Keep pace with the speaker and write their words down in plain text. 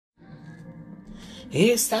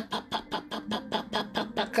Esa pa pa pa pa pa pa pa pa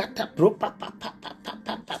pa kata pro pa pa pa pa pa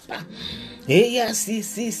pa pa pa. Eya si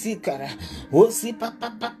cara. O si pa pa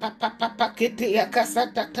pa pa pa pa pa kete ya kasa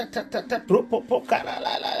ta ta ta ta ta pro po po cara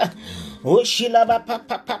la la la. O shila ba pa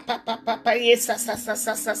pa pa pa pa pa pa yesa sa sa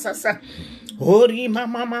sa sa sa sa. Ori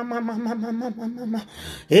mama mama mama mama mama.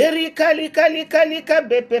 Eri kali kali kali ka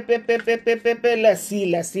be pe pe pe pe pe pe pe la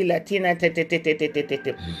si tina te te te te te te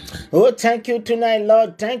te. Oh, thank you tonight,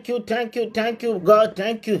 Lord. Thank you, God.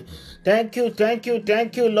 Thank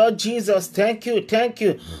you, Lord Jesus. Thank you.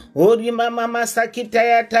 Ori mama masakita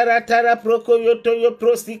ya tara tara proko yoto yo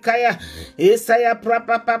prosikaya. Esaya pra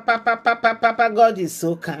pa pa pa pa pa pa pa pa. God is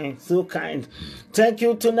so kind, so kind. Thank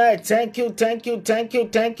you tonight. Thank you,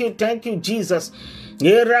 Jesus.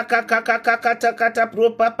 Era kata pro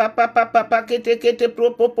pa pa pa pa pa pa kete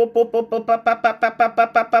pro po po po po po pa pa pa pa pa pa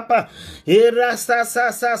pa pa pa. Era sa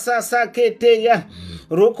kete ya.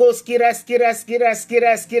 Roko skira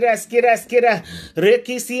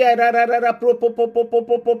rekisia ra pro po po po po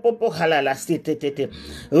po po po po halala te.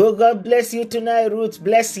 Oh, God bless you tonight, Ruth.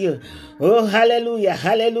 Bless you. Oh, hallelujah.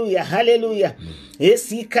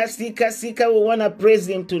 Sika. We want to praise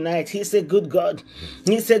him tonight. He's a good God.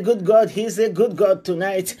 He's a good God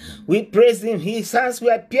tonight. We praise him. He says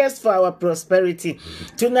we are pierced for our prosperity.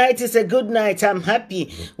 Tonight is a good night. I'm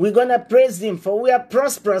happy. We're going to praise him for we are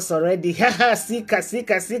prosperous already. Sika.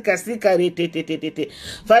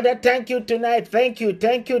 Father, thank you tonight. Thank you.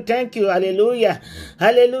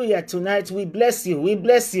 Hallelujah. Tonight we bless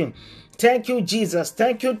you. Thank you, Jesus.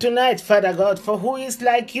 Thank you tonight, Father God, for who is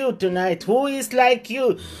like you tonight. Who is like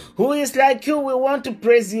you? We want to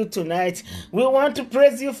praise you tonight. We want to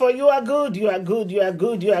praise you for you are good. You are good.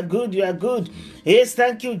 Yes,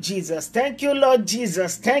 thank you, Jesus. Thank you, Lord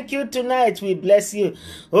Jesus. Thank you tonight. We bless you.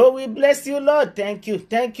 Oh, we bless you, Lord. Thank you,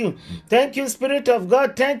 Spirit of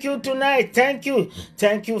God. Thank you tonight. Thank you,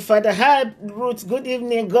 Father. Hi, Ruth. Good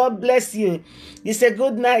evening. God bless you. It's a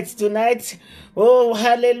good night tonight. Oh,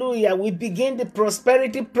 hallelujah. We begin the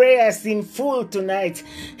prosperity prayers in full tonight,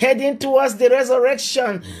 heading towards the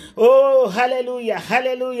resurrection. Oh, hallelujah.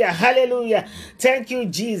 Thank you,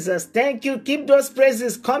 Jesus. Thank you. Keep those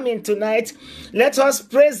praises coming tonight. Let us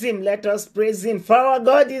praise him. For our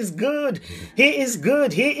God is good. He is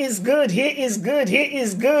good.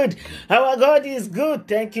 Our God is good.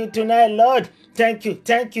 Thank you tonight, Lord. Thank you.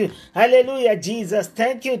 Hallelujah, Jesus.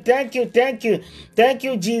 Thank you,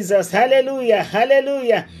 Jesus.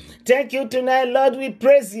 Hallelujah. Thank you tonight, Lord. We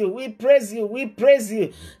praise you.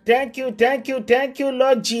 Thank you,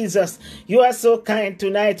 Lord Jesus. You are so kind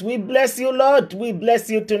tonight. We bless you, Lord. We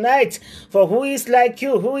bless you tonight. For who is like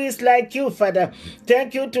you? Father?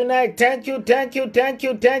 Thank you tonight. Thank you,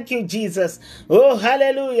 Jesus. Oh,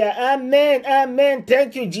 hallelujah. Amen.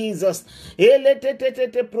 Thank you, Jesus.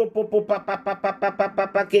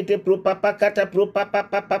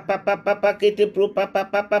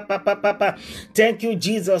 Thank you,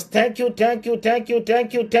 Jesus. Thank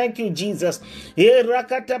you, Jesus.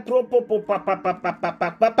 Rakata pro po po pa pa pa pa pa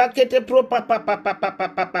pa pa kete pro pa pa pa pa pa pa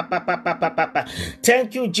pa pa pa pa pa pa pa.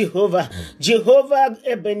 Thank you, Jehovah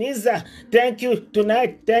Ebenezer. Thank you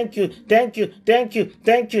tonight. Thank you.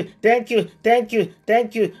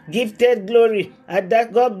 Gifted glory.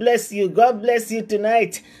 God bless you.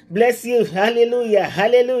 Tonight. Bless you.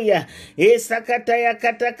 Hallelujah. Sakata ya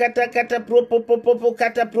kata pro po po po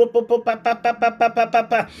kata pro po po pa pa pa pa pa pa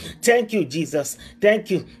pa. Thank you, Jesus. Thank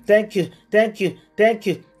you,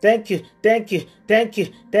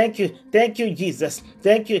 Jesus.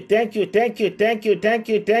 Thank you.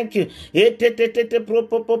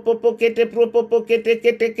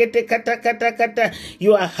 Kata.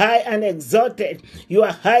 You are high and exalted. You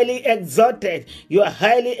are highly exalted. You are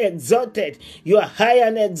high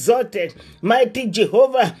and exalted. Mighty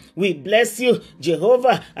Jehovah, we bless you.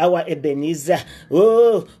 Jehovah, our Ebenezer.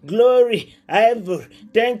 Oh, glory, ever.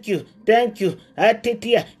 Thank you.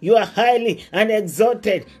 Atitia, you are highly and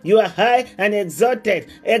exalted.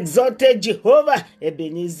 Exalted Jehovah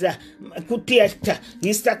Ebenezer. Kutiata,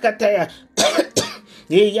 Istakataya.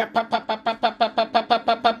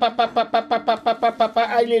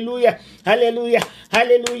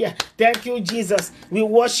 Hallelujah. Thank you, Jesus. We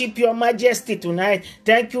worship your majesty tonight.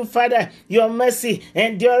 Thank you, Father. Your mercy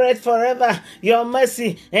endureth forever. Your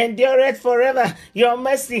mercy endureth forever.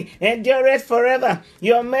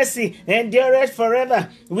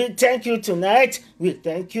 We thank you tonight. We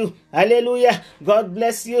thank you. Hallelujah. God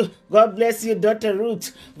bless you, Dr.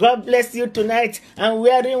 Ruth. God bless you tonight. I'm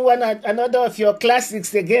wearing one another of your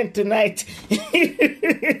classics again tonight.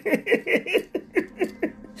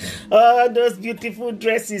 All those beautiful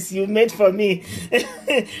dresses you made for me.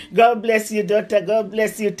 God bless you, daughter. God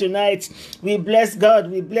bless you tonight. We bless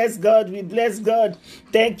God. We bless God. We bless God.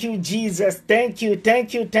 Thank you, Jesus. Thank you.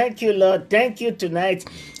 Thank you. Thank you, Lord. Thank you tonight.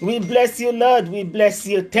 We bless you, Lord. We bless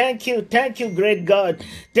you. Thank you. Thank you, great God.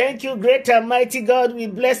 Thank you, great and mighty God. We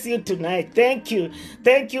bless you tonight. Thank you.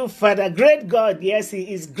 Thank you, Father. Great God. Yes,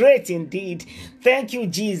 He is great indeed. Thank you,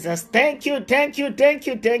 Jesus. Thank you. Thank you. Thank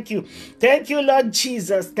you. Thank you. Thank you, Lord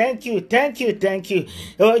Jesus. Thank you. Thank you. Thank you.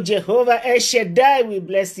 Oh, Jehovah El Shaddai, we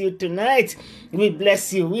bless you tonight. We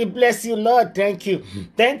bless you. We bless you, Lord. Thank you.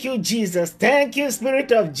 Thank you, Jesus. Thank you,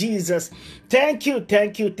 Spirit of Jesus. Thank you.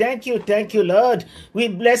 Thank you. Thank you. Thank you, Lord. We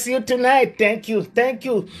bless you tonight. Thank you. Thank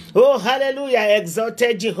you. Oh, hallelujah.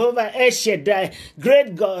 Exalted Jehovah El Shaddai.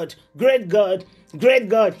 Great God. Great God. Great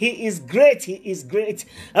God, He is great, He is great.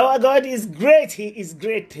 Our God is great, He is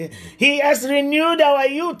great. He has renewed our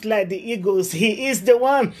youth like the eagles. He is the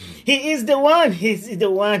one, He is the one, He is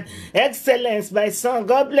the one. Excellence, my son.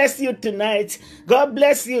 God bless you tonight. God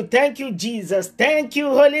bless you. Thank you, Jesus. Thank you,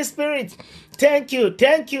 Holy Spirit. Thank you,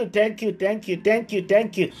 thank you, thank you, thank you, thank you,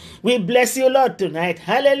 thank you. We bless you, Lord, tonight.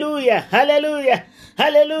 Hallelujah, hallelujah,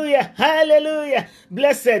 hallelujah, hallelujah.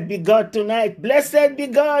 Blessed be God tonight. Blessed be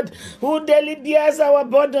God who daily bears our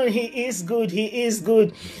burden. He is good, He is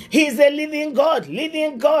good. He is a living God,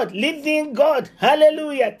 living God, living God.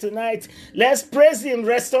 Hallelujah tonight. Let's praise Him.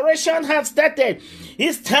 Restoration has started.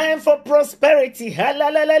 It's time for prosperity.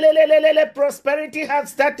 Prosperity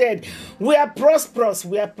has started. We are prosperous.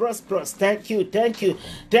 We are prosperous. Thank you. Thank you.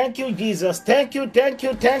 Thank you, Jesus. Thank you. Thank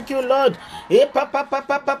you. Thank you, Lord. Papa,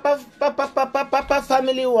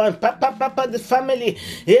 family one. Papa, the family.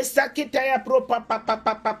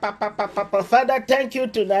 Father, thank you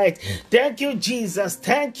tonight. Thank you, Jesus.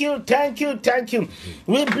 Thank you. Thank you. Thank you.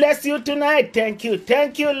 We bless you tonight. Thank you.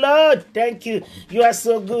 Thank you, Lord. Thank you. You are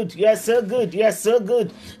so good. You are so good. You are so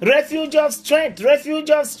good. Refuge of strength.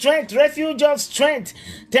 Refuge of strength. Refuge of strength.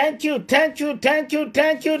 Thank you. Thank you. Thank you.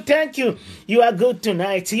 Thank you. Thank you. You are good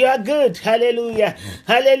tonight. You are good. Hallelujah.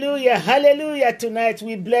 Hallelujah. Hallelujah. Tonight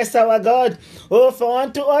we bless our God. Oh, for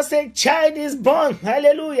unto us a child is born.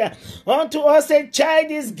 Hallelujah. Unto us a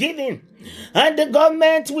child is given, and the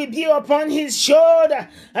government will be upon his shoulder.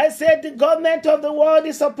 I said the government of the world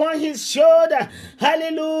is upon his shoulder.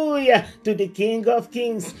 Hallelujah. To the King of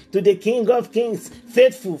Kings, to the King of Kings,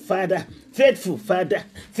 faithful Father, faithful Father,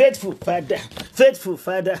 faithful Father, faithful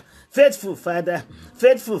Father, faithful Father,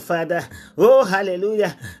 faithful Father. Oh,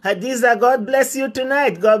 hallelujah. Hadiza, God bless you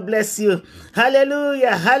tonight. God bless you.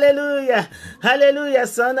 Hallelujah, hallelujah, hallelujah,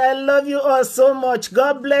 son. I love you all so much.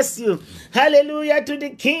 God bless you. Hallelujah to the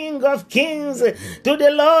King of Kings, to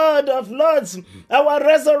the Lord of Lords, our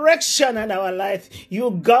resurrection and our life.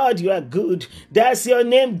 You, God, you are good. That's your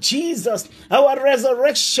name, Jesus. Our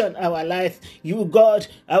resurrection, our life. You, God,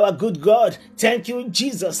 our good God. Thank you,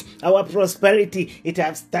 Jesus. Our prosperity, it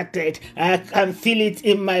has started. I can feel it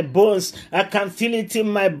in my bones. I can feel it in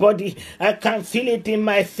my body. I can feel it in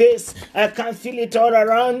my face. I can feel it all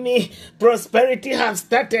around me. Prosperity has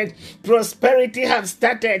started. Prosperity has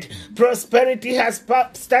started. Prosperity has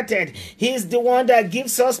started. He is the one that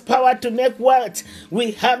gives us power to make wealth.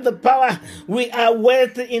 We have the power. We are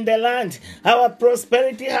wealthy in the land. Our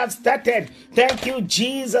prosperity has started. Thank you,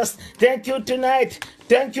 Jesus. Thank you tonight.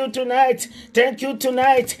 Thank you tonight. Thank you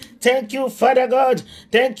tonight. Thank you, Father God.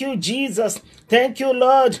 Thank you, Jesus. Thank you,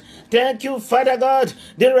 Lord. Thank you, Father God,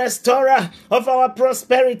 the restorer of our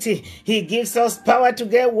prosperity. He gives us power to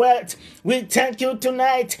get wealth. We thank you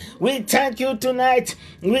tonight. We thank you tonight.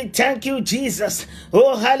 We thank you, Jesus.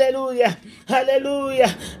 Oh, hallelujah.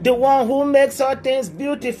 Hallelujah. The one who makes all things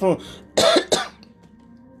beautiful.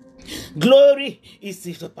 Glory is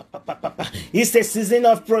a season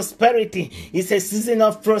of prosperity. It's a season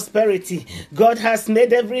of prosperity. God has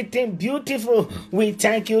made everything beautiful. We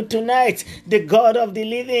thank you tonight. The God of the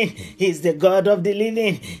living. He's the God of the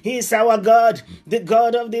living. He's our God, the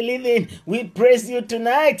God of the living. We praise you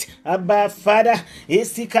tonight. Abba Father.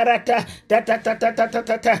 Esikarata ta ta ta ta ta ta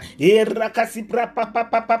ta ta. Irakasipra pa pa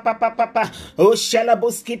pa pa pa pa pa pa. O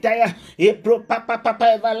shalabuskitaya. Epro pa pa pa pa.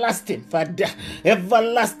 Everlasting Father.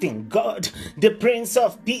 Everlasting God. The Prince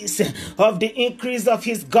of Peace, of the increase of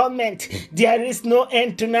his government. There is no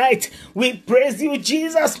end tonight. We praise you,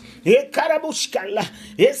 Jesus. It's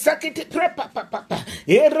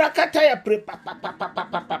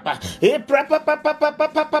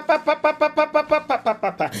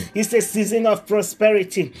a season of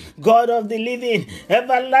prosperity. God of the living,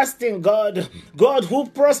 everlasting God, God who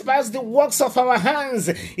prospers the works of our hands.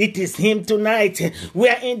 It is him tonight. We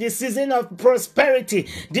are in the season of prosperity.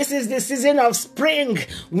 This is the season of spring,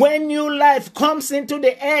 when new life comes into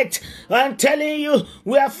the earth. I'm telling you,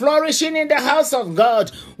 we are flourishing in the house of God.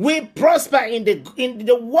 We prosper in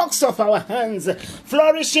the works of our hands.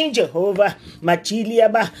 Flourishing, Jehovah.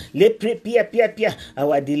 Machiliaba, Lepre,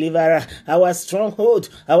 our deliverer, our stronghold,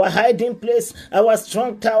 our hiding place, our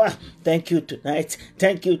strong tower. Thank you tonight.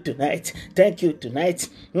 Thank you tonight. Thank you tonight.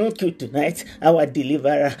 Thank you tonight, our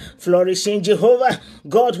deliverer. Flourishing Jehovah,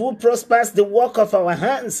 God who prospers the work of our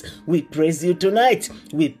hands. We praise you tonight.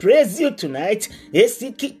 We praise you tonight.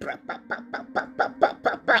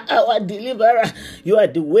 Our deliverer. You are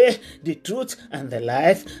the way, the truth, and the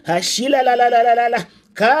life. Hashila la la la la la la.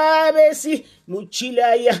 Kabesi,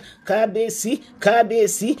 Muchilaya, Kabesi,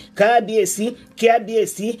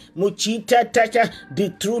 Muchita Tacha, the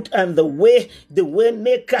truth and the way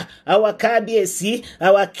maker, our Kabesi,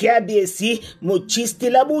 our Kabesi,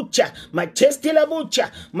 Muchistila Bucha, Machestila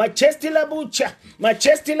Bucha, Machestila Bucha,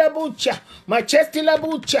 Machestila Bucha, Machestila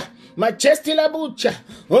Bucha. Machestila Bucha,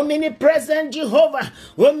 omnipresent Jehovah,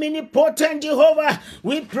 omnipotent Jehovah,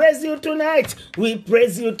 we praise you tonight. We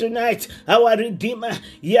praise you tonight, our Redeemer,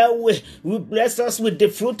 Yahweh. We bless us with the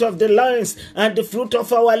fruit of the loins and the fruit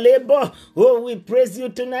of our labor. Oh, we praise you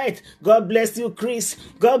tonight. God bless you, Chris.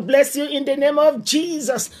 God bless you in the name of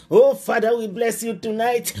Jesus. Oh, Father, we bless you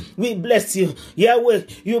tonight. We bless you, Yahweh.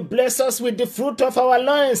 You bless us with the fruit of our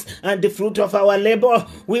loins and the fruit of our labor.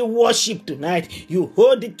 We worship tonight. You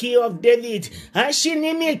hold the key of David. Let's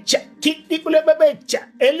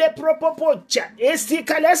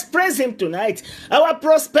praise him tonight. Our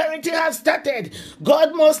prosperity has started.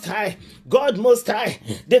 God Most High. God Most High,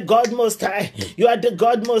 the God Most High. You are the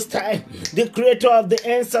God Most High, the creator of the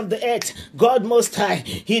ends of the earth. God Most High.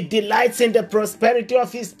 He delights in the prosperity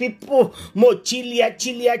of his people.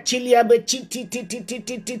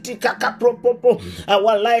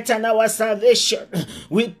 Our light and our salvation.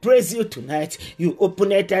 We praise you tonight. You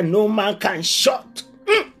open it and no man can shut.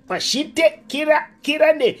 Pashite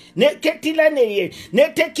kirane neketilane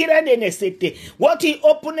nete kirane nesete. What he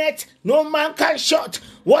openeth, no man can shut.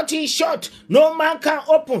 What he shut, no man can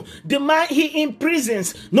open. The man he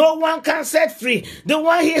imprisons, no one can set free. The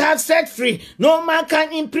one he has set free, no man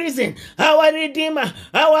can imprison. Our Redeemer,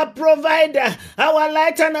 our Provider, our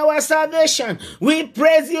light and our salvation. We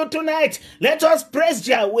praise you tonight. Let us praise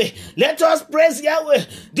Yahweh. Let us praise Yahweh,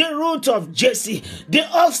 the root of Jesse, the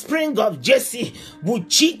offspring of Jesse.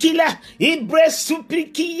 Buchikila, Ibre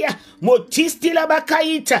Suprikia, Motistila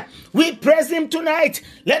Bakaita. We praise him tonight.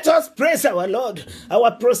 Let us praise our Lord.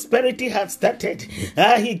 Our prosperity has started.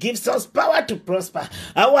 He gives us power to prosper.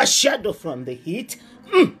 Our shadow from the heat.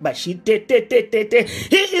 He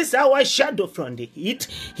is our shadow from the heat.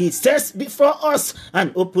 He sets before us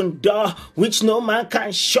an open door which no man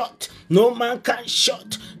can shut. No man can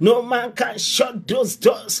shut. No man can shut those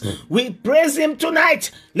doors. We praise him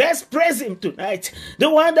tonight. Let's praise him tonight. The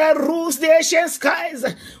one that rules the ancient skies.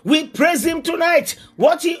 We praise him tonight.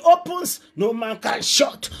 What he opens, no man can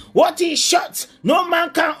shut. What he shuts, no man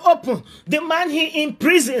can open. The man he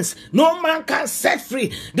imprisons, no man can set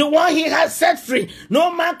free. The one he has set free,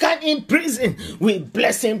 no man can imprison. We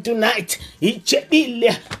bless him tonight. We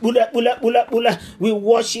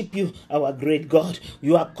worship you, our great God.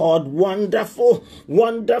 You are called Wonderful,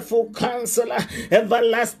 Wonderful Counselor,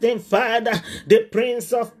 Everlasting Father, the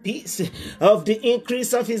Prince of Peace. Of the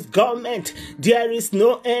increase of his government, there is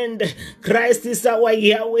no end. Christ is our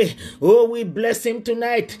Yahweh. Oh, we bless him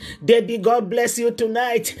tonight. Debbie, God bless you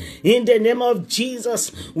tonight. In the name of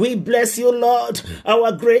Jesus, we bless you, Lord,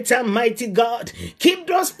 our great and mighty God. Keep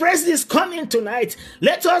those praises coming tonight.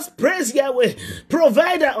 Let us praise Yahweh,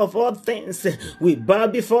 provider of all things. We bow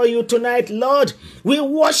before you tonight, Lord. We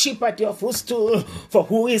worship at your footstool. For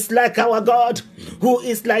who is like our God? Who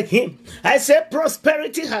is like him? I say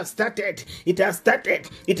prosperity has started. It has started.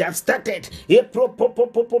 It has started.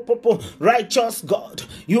 Righteous God,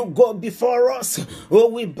 you go before us. Oh,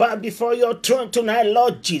 we bow before your throne tonight,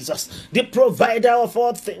 Lord Jesus, the provider of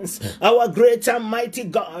all things, our great and mighty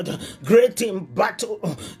God, great in battle,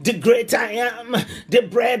 the great I am, the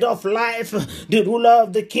bread of life, the ruler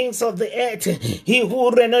of the kings of the earth, he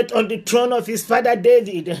who reigneth on the throne of his father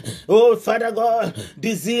David. Oh, Father God,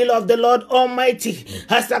 the zeal of the Lord Almighty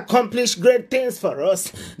has accomplished great things for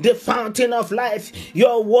us. The fountain of life,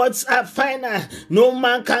 your words are final. No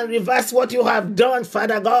man can reverse what you have done,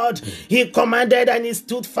 Father God. He commanded and he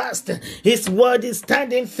stood fast. His word is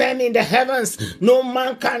standing firm in the heavens. No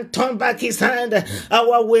man can turn back his hand.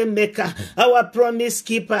 Our way maker, our promise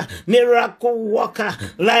keeper, miracle worker,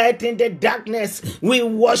 light in the darkness. We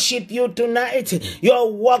worship you tonight.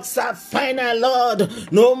 Your works are final,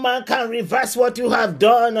 Lord. No man can reverse what you have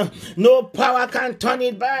done. No power can turn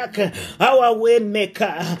it back. Our way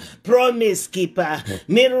maker, promise keeper,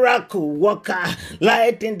 miracle worker,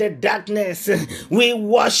 light in the darkness. We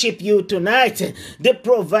worship you tonight, the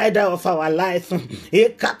provider of our life.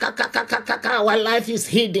 Our life is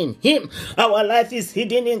hidden in Him. Our life is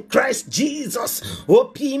hidden in Christ Jesus.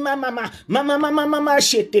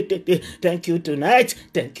 Thank you tonight.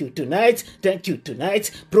 Thank you tonight. Thank you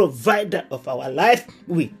tonight, provider of our life.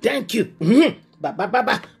 We thank you.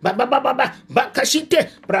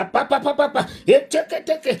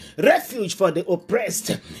 Refuge for the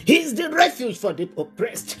oppressed. He is the refuge for the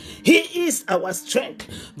oppressed. He is our strength.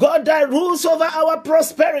 God that rules over our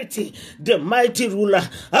prosperity, the mighty ruler,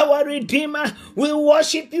 our redeemer. We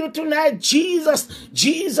worship you tonight, Jesus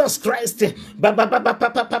Christ.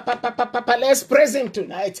 Let's praise Him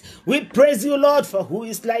tonight. We praise you, Lord, for who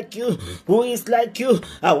is like you,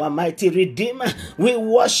 our mighty redeemer. We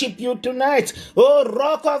worship you tonight. Oh,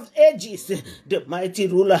 Rock of Ages, the mighty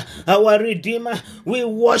ruler, our redeemer. We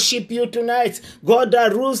worship you tonight. God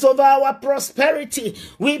that rules over our prosperity.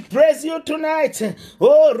 We praise you tonight.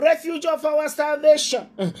 Oh, refuge of our salvation.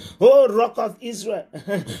 Oh, Rock of Israel,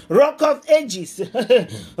 Rock of Ages,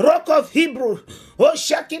 Rock of Hebrew. Oh,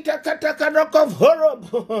 Shakita Kataka, Rock of Horeb.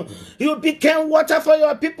 You became water for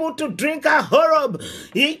your people to drink a Horeb.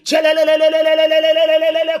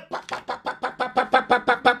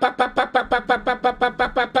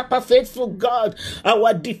 Faithful God,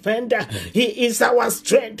 our defender. He is our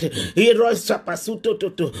strength.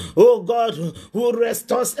 Oh God, who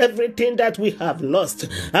restores everything that we have lost.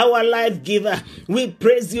 Our life giver. We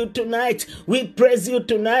praise you tonight. We praise you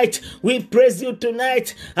tonight. We praise you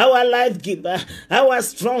tonight. Our life giver, our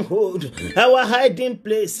stronghold, our hiding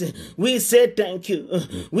place. We say thank you.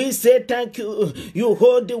 We say thank you. You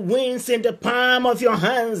hold the winds in the palm of your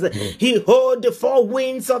hands. He holds the four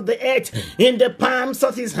winds of the earth in the palms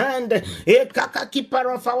of His hand.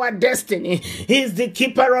 Keeper of our destiny. He's the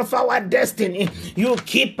keeper of our destiny. You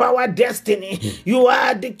keep our destiny. You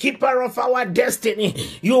are the keeper of our destiny.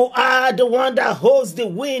 You are the one that holds the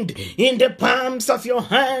wind in the palms of your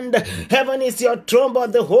hand. Heaven is your throne,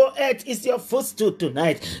 but the whole earth is your footstool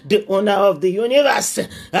tonight. The owner of the universe.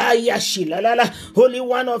 Holy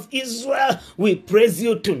One of Israel. We praise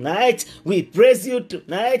you tonight. We praise you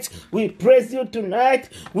tonight. We praise you tonight.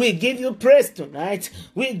 We give you praise tonight.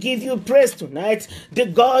 We give you praise tonight. The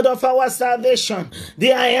God of our salvation.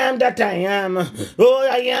 The I am that I am. Oh,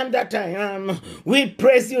 I am that I am. We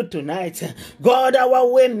praise you tonight. God, our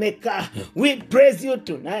way maker. We praise you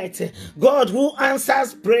tonight. God who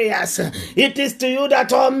answers prayers. It is to you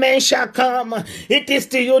that all men shall come. It is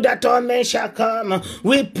to you that all men shall come.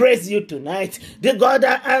 We praise you tonight. The God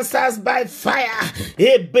that answers by fire.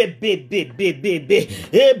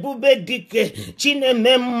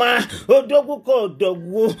 Chinemema odogu ko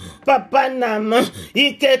odogu papa nam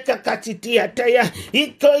ike kakatiti ataya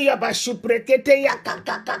iko yabashuprekete ya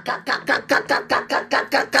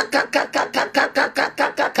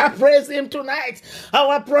praise Him tonight.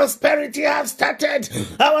 Our prosperity have started.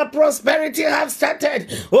 Our prosperity have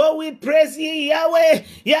started. Oh, we praise ye, Yahweh,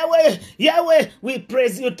 Yahweh, Yahweh. We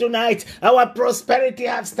praise you tonight. Our prosperity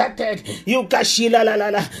have started. You kashila la la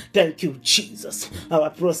la. Thank you, Jesus. Our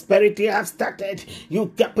prosperity have started. You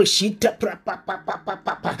kapashita pra pa pa pa pa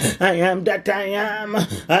pa pa. I am that I am.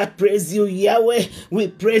 I praise you, Yahweh. We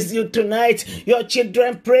praise you tonight. Your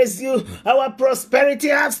children praise you. Our prosperity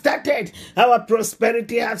have started. Our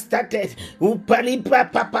prosperity have started. Oh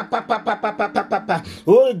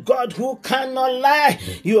God, who cannot lie?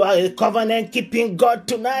 You are a covenant keeping God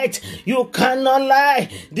tonight. You cannot lie.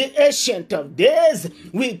 The Ancient of Days.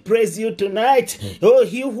 We praise you tonight. Oh,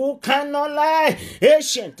 He who cannot lie.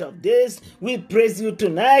 Ancient of Days. We praise you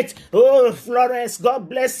tonight. Oh, Florence, God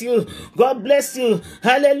bless you. God bless you.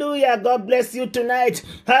 Hallelujah. God bless you tonight.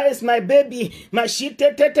 How is my baby?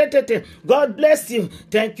 God bless you.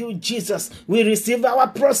 Thank you, Jesus. We receive our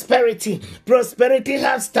prosperity. Prosperity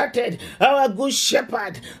has started. Our good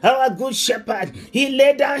shepherd. Our good shepherd. He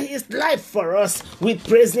laid down His life for us. We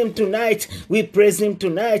praise Him tonight. We praise Him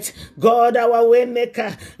tonight. God, our way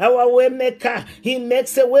maker. Our way maker. He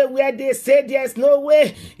makes a way where they say there's no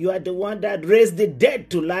way. You are the one that raised the dead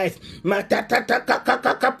to life.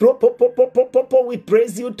 We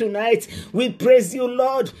praise you tonight. We praise you,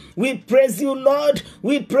 Lord. We praise you, Lord.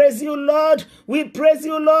 We praise you, Lord. We praise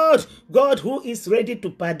you, Lord. God who is ready to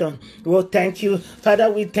pardon. Oh, thank you.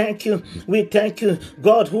 Father, we thank you. We thank you.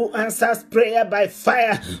 God who answers prayer by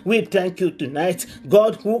fire. We thank you tonight.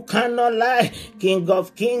 God who cannot lie. King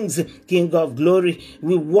of kings, King of glory.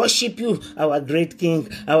 We worship you, our great King,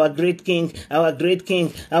 our great King, our great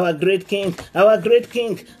King, our great King, our great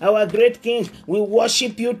King, our great King. We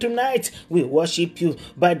worship you tonight. We worship you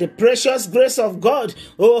by the precious grace of God.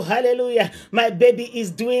 Oh, hallelujah. My baby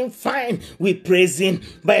is doing fine. We praise him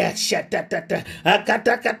by a shatatata,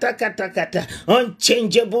 akata,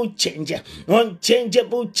 unchangeable changer,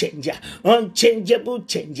 unchangeable changer, unchangeable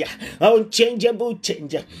changer, unchangeable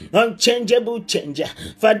changer, unchangeable changer.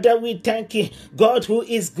 Father, we thank you, God who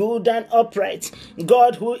is good and upright,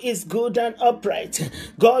 God who is good and upright,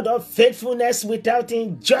 God of faithfulness without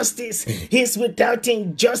injustice. He's without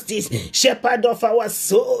injustice, shepherd of our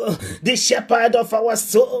soul, the shepherd of our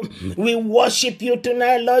soul. We worship you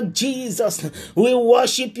tonight, Lord Jesus. We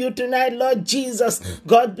worship you tonight, Lord Jesus.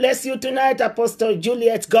 God bless you tonight, Apostle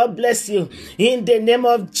Juliet. God bless you in the name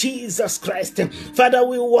of Jesus Christ. Father,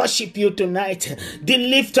 we worship you tonight, the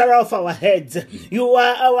lifter of our heads. You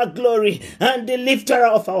are our glory and the lifter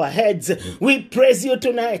of our heads. We praise you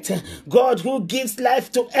tonight, God who gives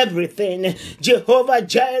life to everything. Jehovah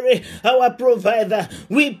Jireh, our provider.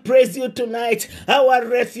 We praise you tonight, our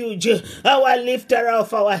refuge, our lifter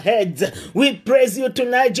of our heads. We praise you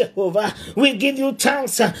tonight, Jehovah. We give you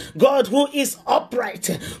thanks, God who is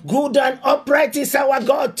upright. Good and upright is our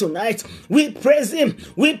God tonight. We praise him.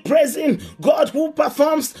 We praise him. God who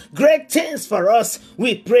performs great things for us.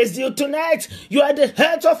 We praise you tonight. You are the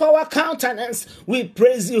head of our countenance. We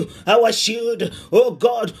praise you, our shield. Oh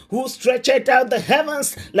God, who stretched out the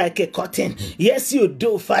heavens like a curtain. Yes, you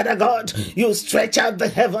do, Father God. You stretch out the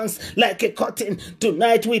heavens like a curtain.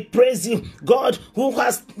 Tonight we praise you, God who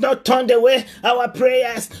has not turned away our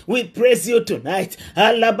prayers. We praise you tonight.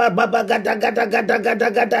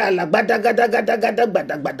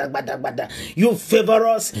 You favor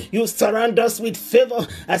us. You surround us with favor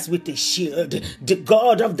as with a shield. The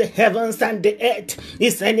God of the heavens and the earth.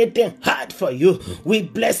 Is anything hard for you? We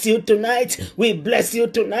bless you tonight. We bless you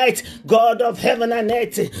tonight, God of heaven and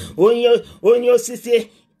earth. Onyo sisi.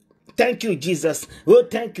 Thank you, Jesus. Oh,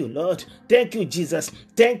 thank you, Lord. Thank you, Jesus.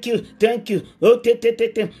 Thank you. Thank you. Oh,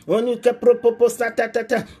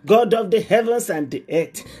 God of the heavens and the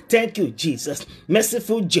earth. Thank you, Jesus.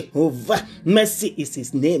 Merciful Jehovah. Mercy is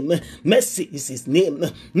his name. Mercy is his name.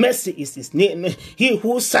 Mercy is his name. He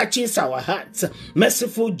who searches our hearts.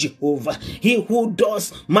 Merciful Jehovah. He who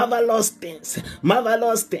does marvelous things.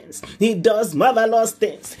 Marvelous things. He does marvelous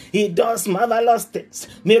things. He does marvelous things.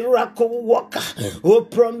 Miracle worker. Oh,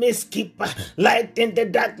 promise keeper, light in the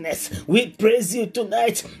darkness. We praise you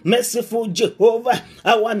tonight, merciful Jehovah,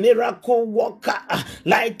 our miracle worker,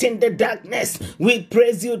 light in the darkness. We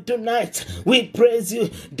praise you tonight. We praise you,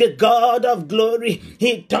 the God of glory.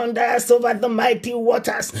 He thunders over the mighty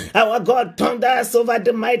waters. Our God thunders over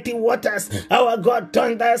the mighty waters. Our God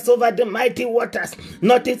thunders over the mighty waters.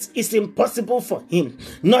 Nothing is impossible for him.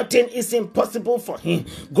 Nothing is impossible for him.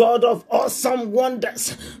 God of awesome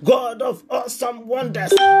wonders. God of awesome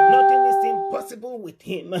wonders. Nothing is impossible with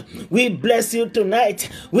him. We bless you tonight.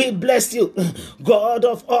 We bless you, God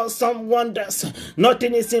of awesome wonders.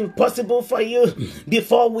 Nothing is impossible for you.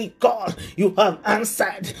 Before we call, you have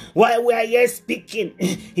answered. While we are yet speaking,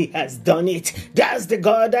 he has done it. That's the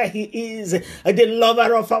God that he is, the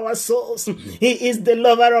lover of our souls. He is the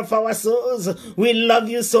lover of our souls. We love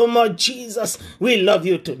you so much, Jesus. We love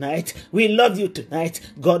you tonight. We love you tonight,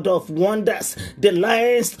 God of wonders. The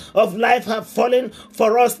lines of life have fallen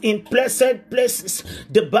for us in pleasant places.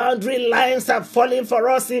 The boundary lines have fallen for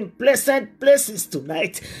us in pleasant places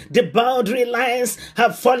tonight. The boundary lines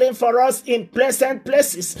have fallen for us in pleasant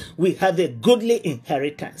places. We have a goodly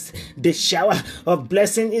inheritance. The shower of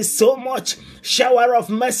blessing is so much. Shower of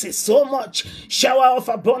mercy so much. Shower of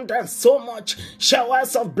abundance so much.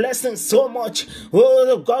 Showers of blessing so much.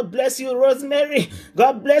 Oh, God bless you, Rosemary.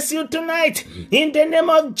 God bless you tonight. In the name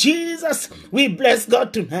of Jesus, we bless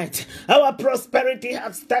God tonight. Our prosperity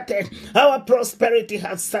has started. Our prosperity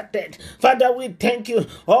has started. Father, we thank you.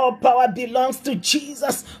 All power belongs to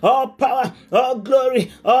Jesus. All power, all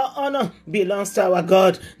glory, all honor belongs to our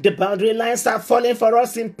God. The boundary lines are falling for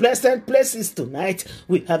us in pleasant places tonight.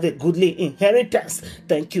 We have a goodly inheritance.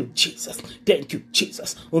 Thank you, Jesus. Thank you,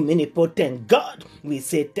 Jesus. Omnipotent God, we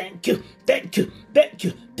say thank you.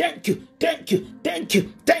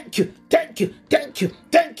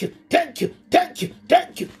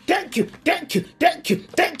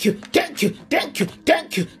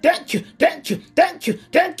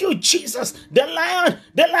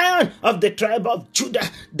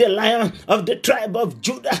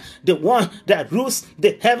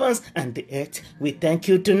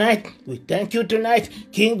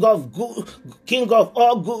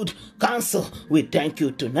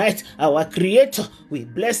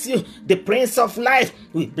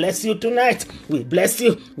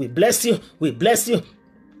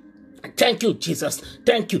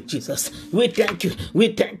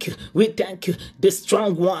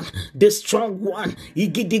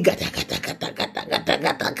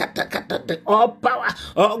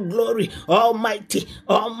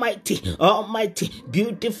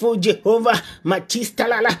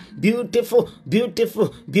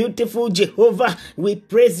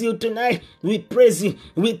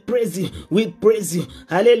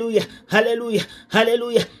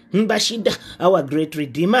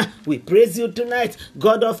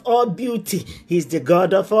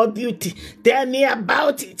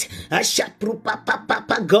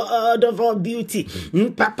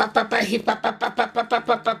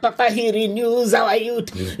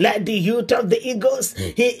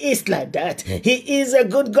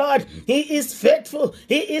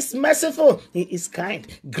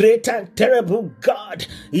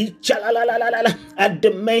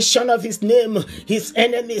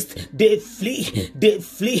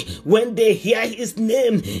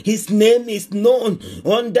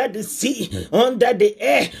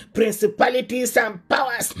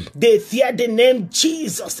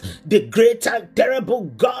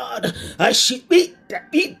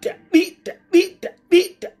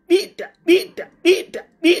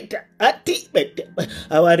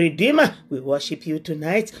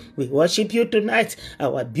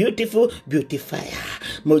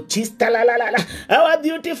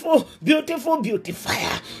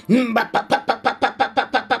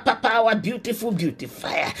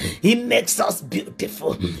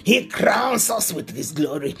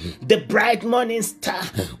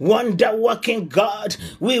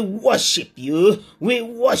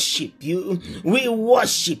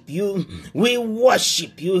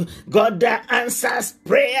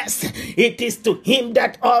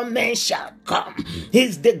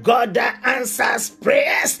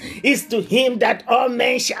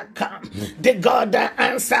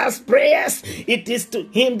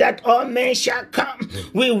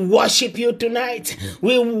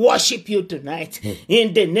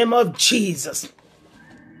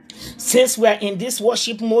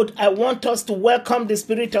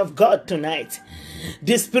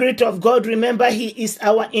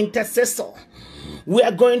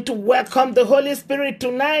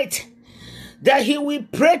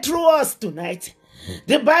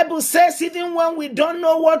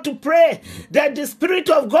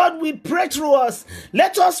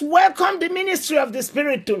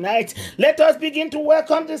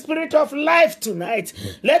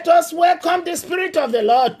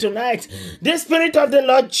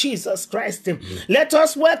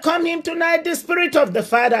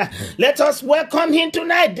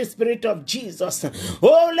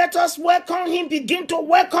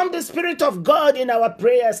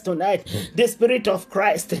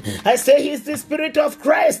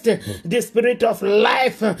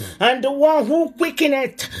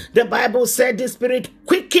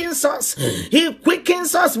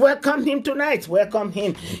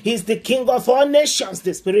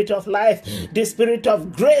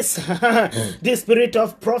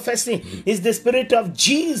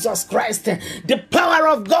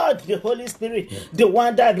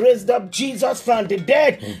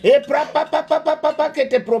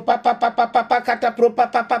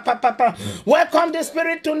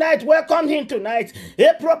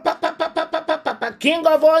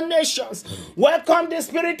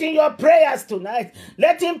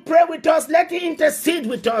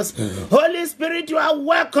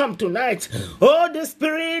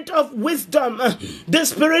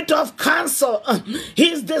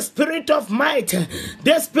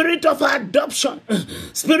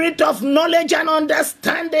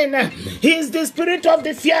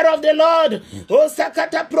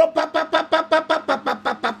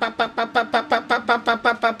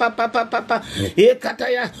 papa,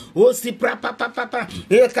 ekataya, osipra papa papa,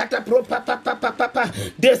 ekata pro papa papa papa,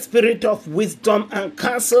 the spirit of wisdom and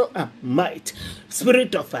counsel and might,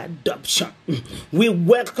 spirit of adoption. We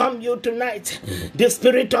welcome you tonight. The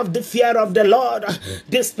spirit of the fear of the Lord,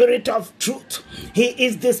 the spirit of truth. He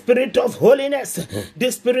is the spirit of holiness,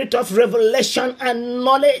 the spirit of revelation and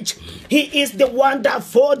knowledge. He is the one that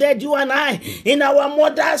folded you and I in our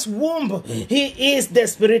mother's womb. He is the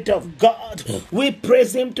spirit of God. We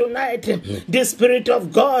praise him tonight. The spirit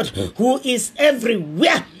of God who is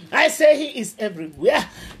everywhere. I say he is everywhere.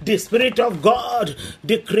 The spirit of God,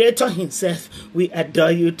 the creator himself. We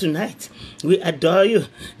adore you tonight. We adore you.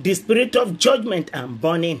 The spirit of judgment and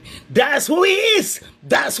burning. That's who he is.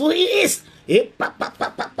 That's who he is.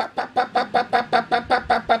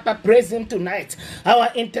 Praise him tonight. Our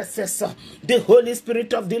intercessor, the Holy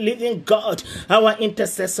Spirit of the living God, our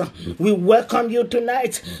intercessor. We welcome you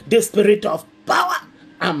tonight. The spirit of power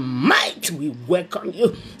and might, we welcome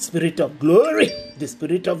you. Spirit of glory, the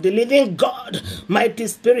spirit of the living God, mighty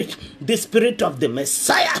spirit, the spirit of the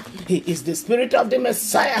Messiah. He is the spirit of the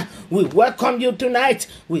Messiah. We welcome you tonight.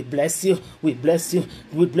 We bless you. We bless you.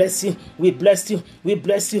 We bless you. We bless you. We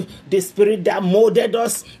bless you. The spirit that molded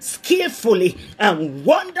us skillfully and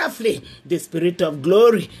wonderfully. The spirit of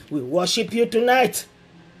glory. We worship you tonight.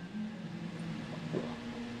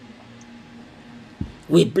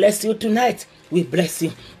 We bless you tonight. We bless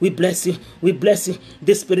you. We bless you. We bless you.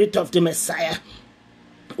 The spirit of the Messiah.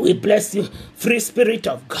 We bless you. Free spirit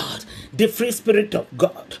of God. The free spirit of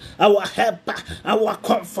God. Our helper. Our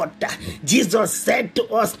comforter. Jesus said to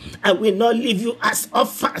us, I will not leave you as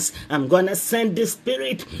orphans. I'm going to send the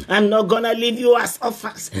spirit. I'm not going to leave you as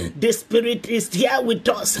orphans. The spirit is here with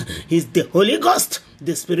us. He's the Holy Ghost.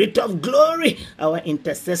 The spirit of glory, our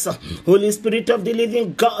intercessor. Holy Spirit of the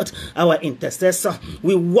living God, our intercessor.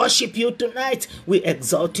 We worship you tonight. We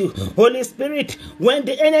exalt you. Holy Spirit, when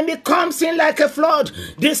the enemy comes in like a flood,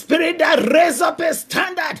 the spirit that raises up a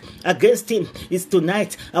standard against him is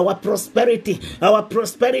tonight our prosperity,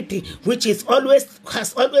 which has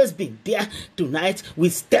always been there. Tonight we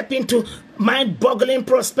step into mind-boggling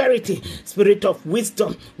prosperity. Spirit of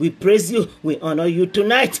wisdom, we praise you. We honor you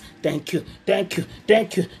tonight. Thank you. Thank you.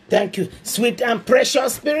 Thank you. Thank you. Sweet and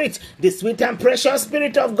precious spirit, the sweet and precious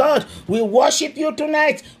spirit of God, we worship you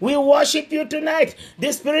tonight. We worship you tonight.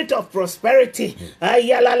 The spirit of prosperity.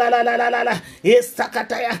 Ayalalalala.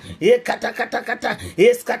 Esakataya. Ekatakatakata.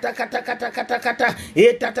 Eskatakatakata.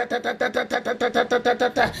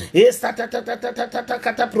 Esatatatatatatatatatatata.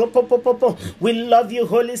 We love you,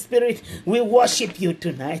 Holy Spirit. We worship you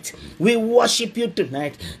tonight. We worship you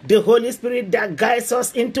tonight. The Holy Spirit that guides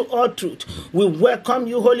us into all truth. We welcome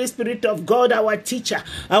you, Holy Spirit of God, our teacher,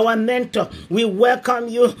 our mentor. We welcome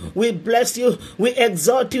you. We bless you. We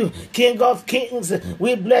exalt you, King of Kings.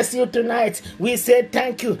 We bless you tonight. We say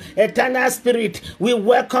thank you, Eternal Spirit. We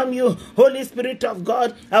welcome you, Holy Spirit of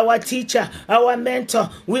God, our teacher, our mentor.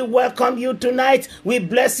 We welcome you tonight. We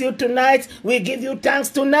bless you tonight. We give you thanks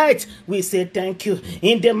tonight. We say thank you.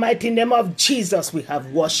 In the mighty name of Jesus, we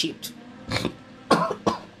have worshipped.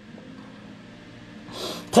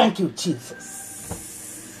 Thank you,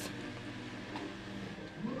 Jesus.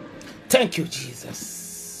 Thank you,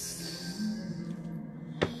 Jesus.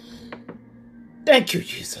 Thank you,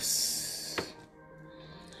 Jesus.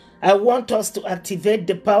 I want us to activate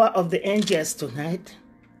the power of the angels tonight.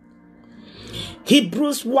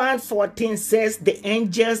 Hebrews 1:14 says the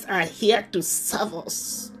angels are here to serve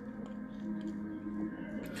us.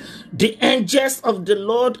 The angels of the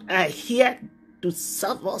Lord are here to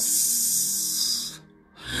serve us.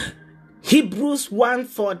 Hebrews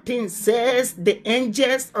 1:14 says the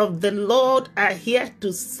angels of the Lord are here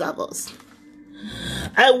to serve us.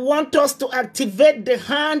 I want us to activate the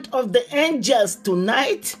hand of the angels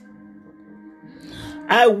tonight.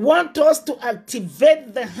 I want us to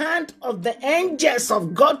activate the hand of the angels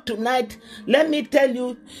of God tonight. Let me tell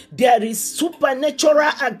you, there is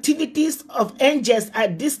supernatural activities of angels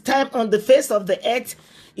at this time on the face of the earth.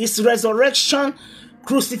 It's resurrection,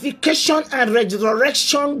 crucifixion, and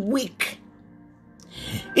resurrection week.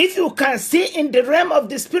 If you can see in the realm of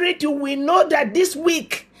the spirit, you will know that this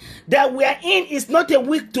week that we are in is not a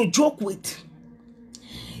week to joke with.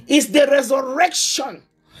 It's the resurrection.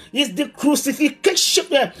 It's the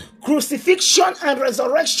crucifixion and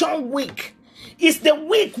resurrection week. It's the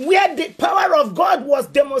week where the power of God was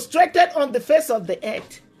demonstrated on the face of the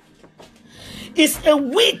earth. It's a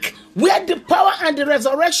week where the power and the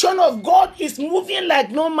resurrection of God is moving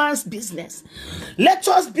like no man's business. Let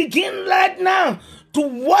us begin right now to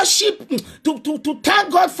worship, to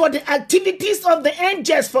thank God for the activities of the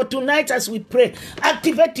angels for tonight as we pray.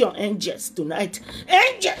 Activate your angels tonight.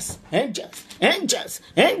 Angels, angels, angels,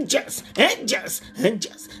 angels, angels,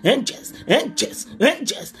 angels, angels, angels,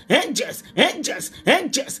 angels, angels, angels,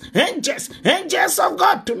 angels, angels, angels of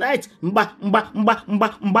God tonight. Mba, mba, mba,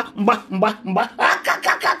 mba, mba, mba, mba, mba.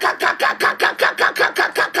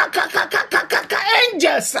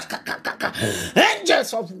 Angels,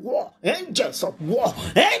 angels of war, angels of war,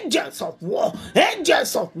 angels of war,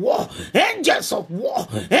 angels of war, angels of war,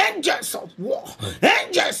 angels of war,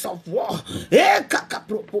 angels of war.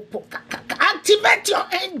 Activate your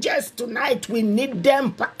angels tonight. We need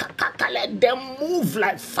them. Let them move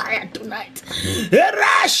like fire tonight.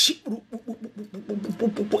 Rush.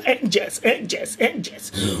 Angels, angels,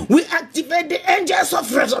 angels. We activate the angels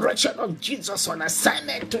of resurrection of Jesus on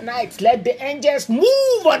assignment tonight. Let the angels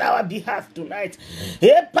move on our behalf tonight.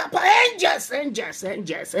 Hey, Papa, angels, angels,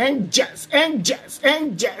 angels, angels, angels,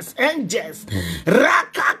 angels, angels.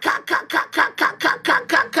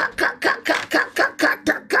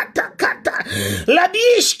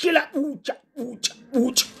 Labishkila ucha ucha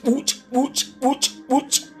ucha ucha ucha ucha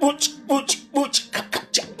ucha ucha ucha ucha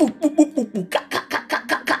kakacha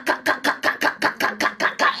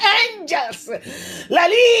angels.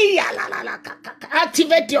 Lalia la la la.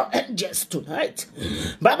 Activate your angels tonight.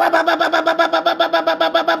 We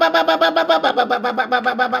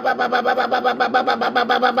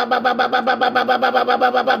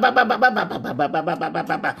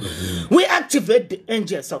activate the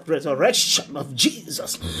angels of resurrection of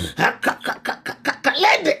Jesus.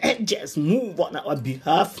 Let the angels move on our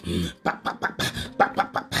behalf.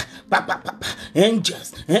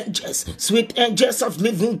 Angels, angels, sweet angels of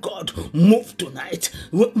living God, move tonight.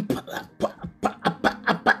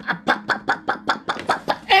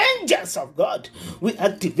 Angels of God, we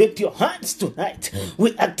activate your hands tonight.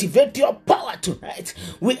 We activate your power tonight.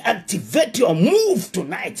 We activate your move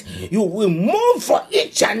tonight. You will move for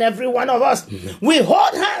each and every one of us. We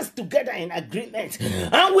hold hands together in agreement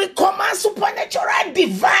and we command supernatural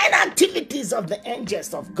divine activities of the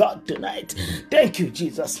angels of God tonight. Thank you,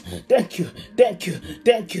 Jesus. Thank you, thank you,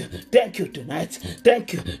 thank you, thank you tonight.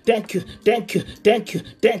 Thank you, thank you, thank you, thank you,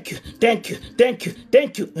 thank you, thank you, thank you,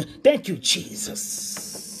 thank you, thank you,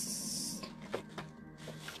 Jesus.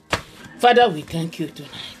 Father, we thank you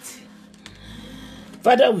tonight.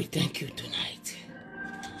 Father, we thank you tonight.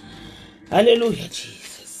 Hallelujah,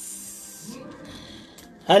 Jesus.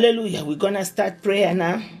 Hallelujah. We're going to start prayer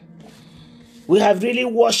now. We have really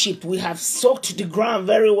worshipped. We have soaked the ground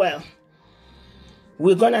very well.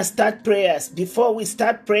 We're going to start prayers. Before we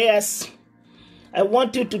start prayers, I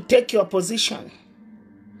want you to take your position.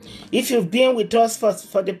 If you've been with us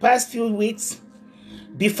for the past few weeks,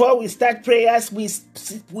 before we start prayers, we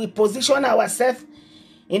position ourselves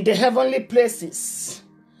in the heavenly places.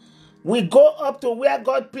 We go up to where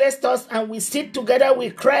God placed us and we sit together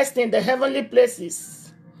with Christ in the heavenly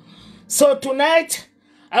places. So tonight,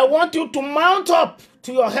 I want you to mount up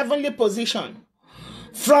to your heavenly position.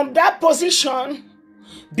 From that position,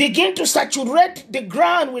 begin to saturate the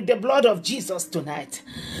ground with the blood of Jesus tonight.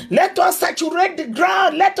 Let us saturate the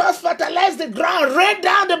ground. Let us fertilize the ground. Rain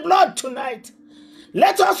down the blood tonight.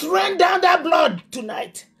 Let us rain down that blood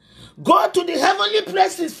tonight. Go to the heavenly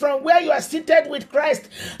places from where you are seated with Christ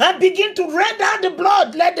and begin to rain down the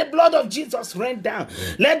blood. Let the blood of Jesus rain down.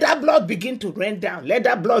 Let that blood begin to rain down. Let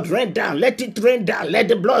that blood rain down. Let it rain down. Let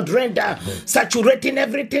the blood rain down. Saturating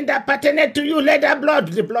everything that pertains to you. Let that blood,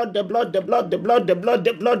 the blood, the blood, the blood, the blood, the blood,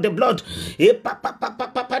 the blood, the blood.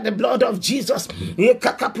 The blood of Jesus. The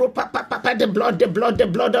blood, the blood, the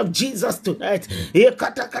blood of Jesus tonight. Let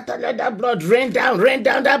that blood rain down. Rain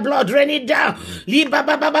down that blood. Rain it down.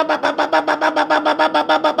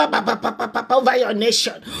 Over your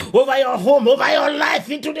nation, over your home, over your life,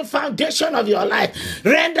 into the foundation of your life.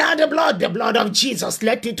 Rain down the blood of Jesus.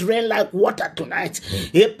 Let it rain like water tonight.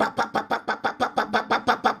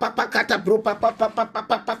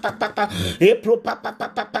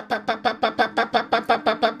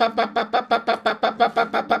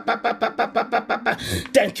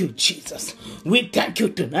 Thank you, Jesus. We thank you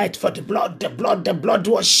tonight for the blood. The blood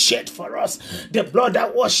was shed for us. The blood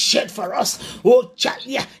that was shed for us. Oh,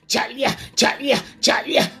 Chalia,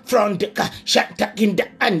 from the Shanta in the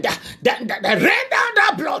under. Rain down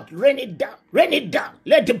that blood. Rain it down. Rain it down.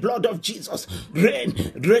 Let the blood of Jesus rain.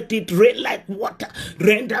 Let it rain like water.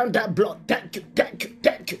 Rain down that blood. Thank you.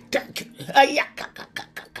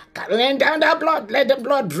 Rain down that blood. Let the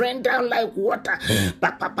blood rain down like water.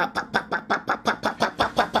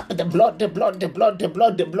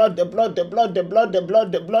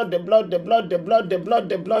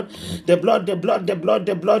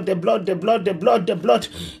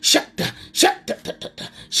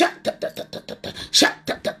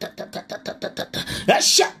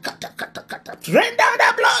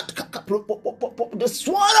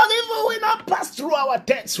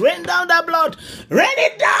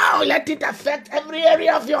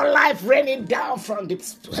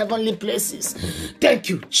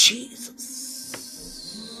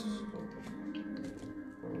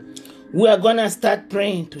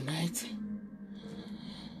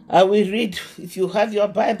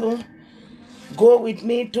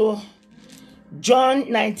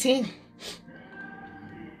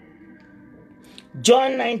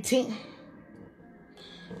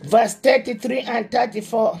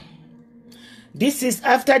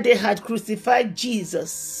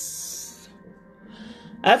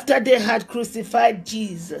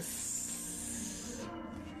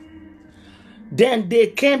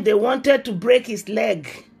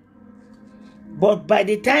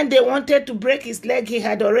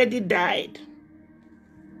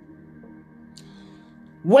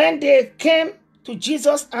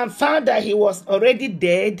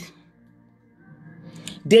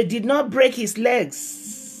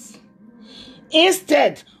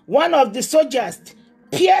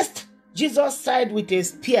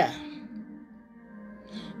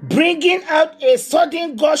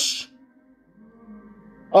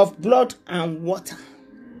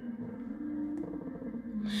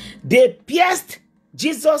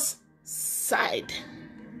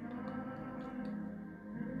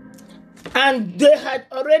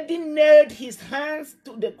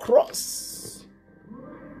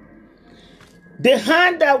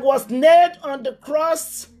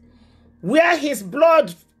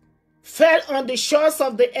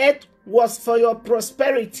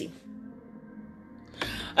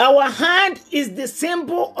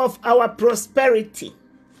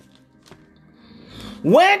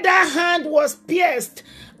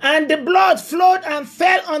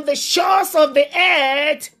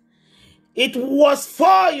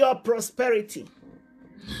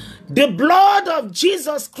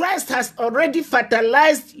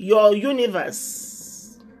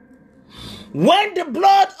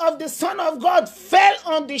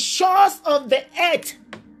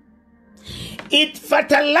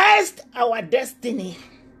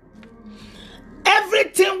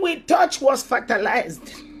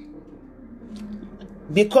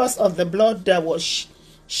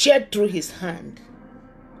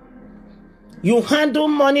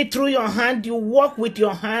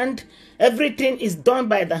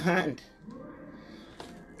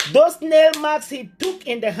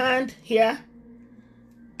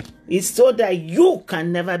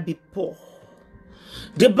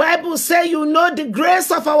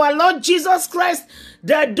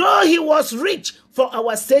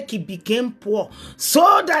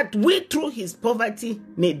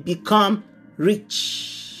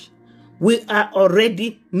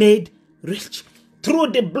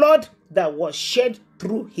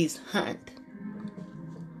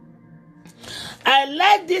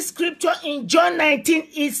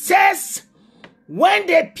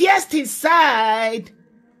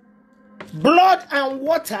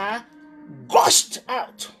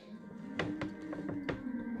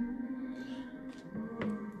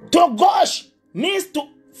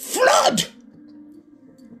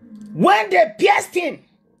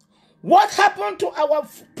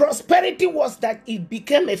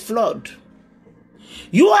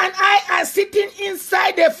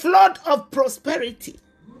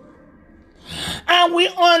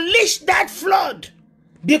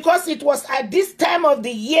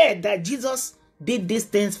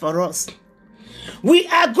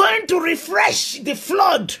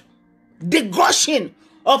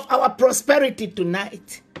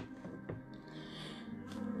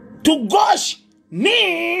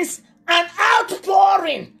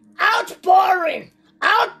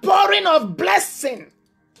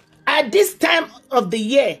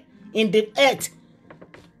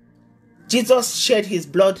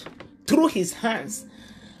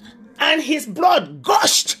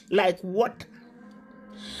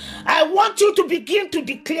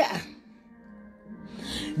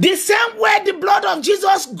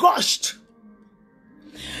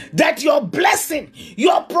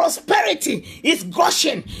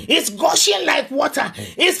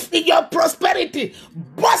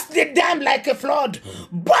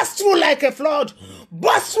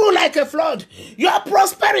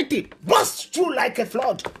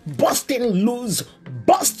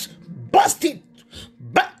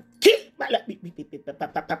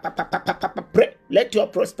 Pray. Let your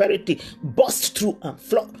prosperity burst through and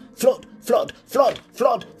flood. Flood. Flood.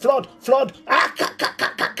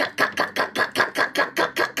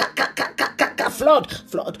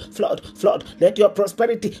 Let your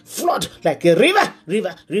prosperity flood like a river.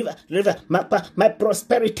 My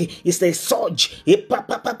prosperity is a surge.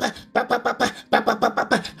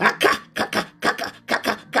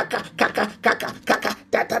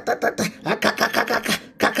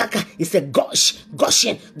 It's a gush.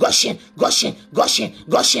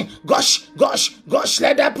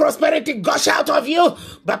 Let that prosperity gush out of you.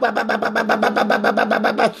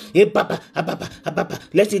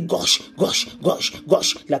 Let it gush.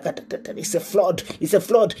 It's a flood.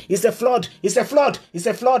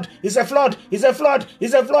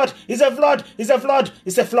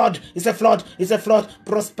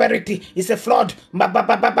 Prosperity is a flood. Let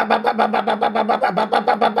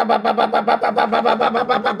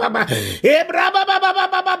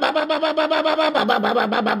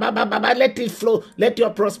it flow. Let your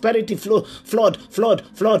prosperity flow. Flood.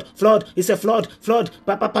 It's a flood.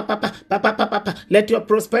 Let your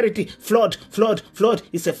prosperity flood.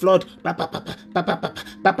 It's a flood. It's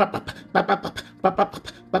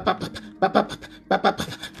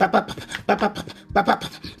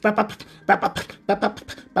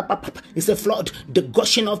a flood. The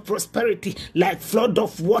gushing of prosperity like flood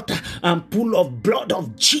of water and pool of blood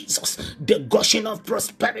of Jesus. The gushing of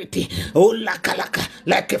prosperity, laka,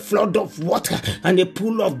 like a flood of water and a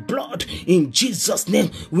pool of blood. In Jesus'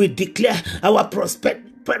 name, we declare our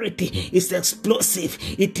prosperity is explosive.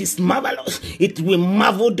 It is marvelous. It will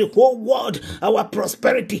marvel the whole world. Our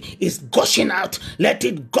prosperity is gushing out. Let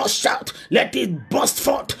it gush out. Let it burst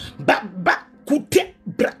forth.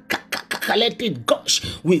 Let it gush.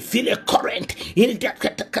 We feel a current.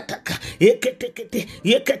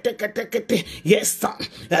 Yes, son.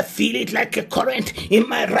 I feel it like a current in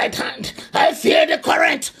my right hand. I feel the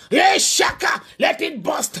current. Yes, shaka. Let it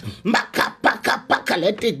burst. Maka.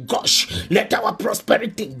 Let it gush. Let our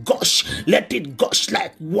prosperity gush. Let it gush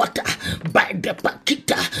like water by the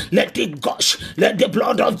pakita. Let it gush. Let the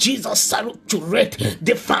blood of Jesus saturate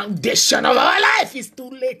the foundation of our life. It's too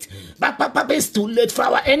late. It's too late for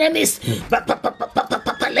our enemies.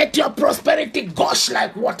 Let your prosperity gush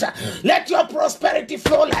like water. Let your prosperity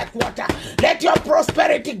flow like water. Let your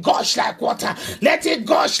prosperity gush like water. Let it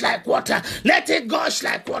gush like water. Let it gush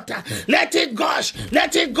like water. Let it gush.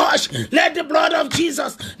 Let it gush. Let the blood of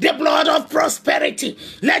Jesus, the blood of prosperity,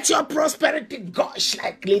 let your prosperity gush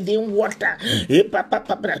like living water.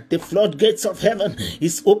 The floodgates of heaven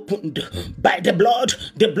is opened by the blood.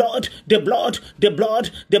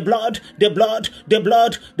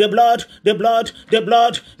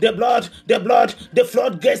 The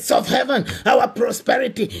floodgates of heaven. Our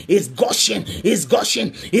prosperity is gushing.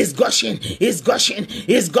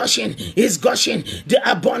 The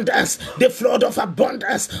abundance, the flood of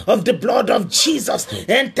abundance of the blood of Jesus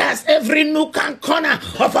enters every nook and corner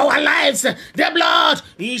of our lives. The blood,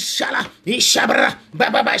 Ishabra,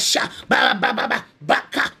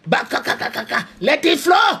 Baka, let it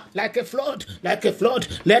flow like a flood.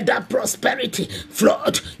 Let that prosperity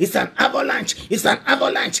flood. It's an avalanche.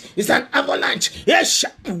 Yes.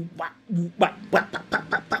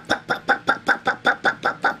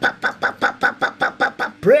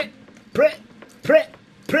 Pray.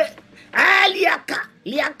 Liaka.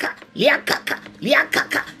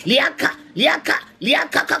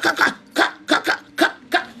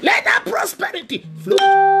 Let that prosperity flow.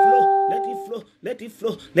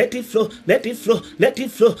 Let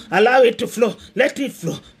it flow. Allow it to flow. Let it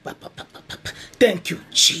flow. Thank you,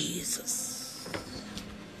 Jesus.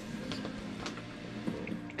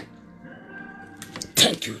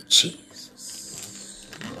 Thank you, Jesus.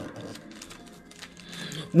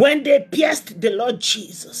 When they pierced the Lord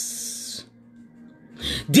Jesus,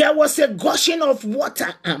 there was a gushing of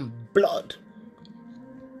water and blood.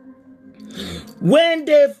 When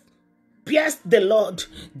they pierced the Lord,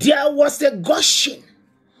 there was a gushing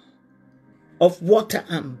of water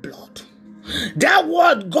and blood. That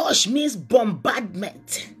word gush means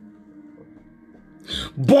bombardment.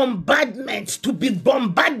 To be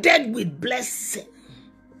bombarded with blessing.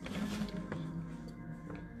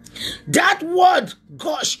 That word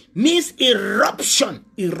gush means eruption.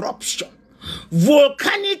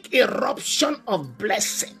 Volcanic eruption of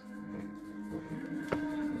blessing.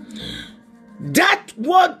 That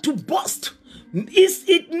word to burst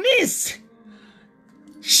it means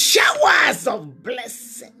showers of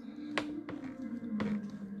blessing.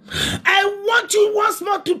 I want you once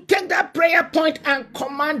more to take that prayer point and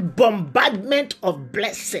command bombardment of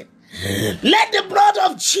blessing. Let the blood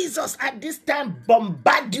of Jesus at this time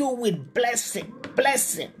bombard you with blessing,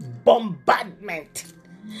 bombardment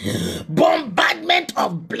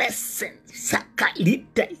of blessing,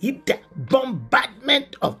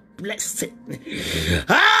 bombardment of blessing.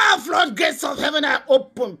 Floodgates of heaven are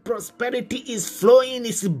open. Prosperity is flowing.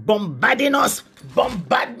 It's bombarding us.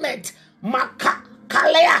 Bombardment. Maka,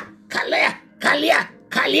 kalia, kalia, kalia,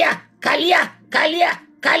 kalia, kalia, kalia,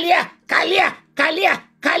 kalia, kalia, kalia,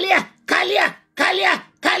 kalia, kalia, kalia,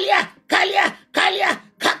 kalia, kalia, kalia,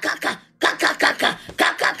 kakaka, kakaka, kakaka,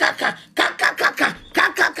 kakaka, kakaka,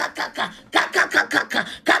 kakaka,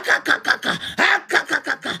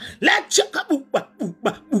 kakaka, let's check up.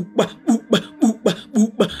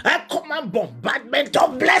 I command bombardment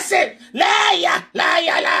of blessing. La,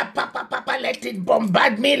 papa, let it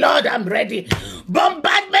bombard me, Lord. I'm ready.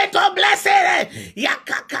 Bombardment of blessing.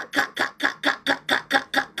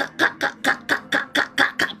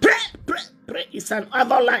 Pray. It's an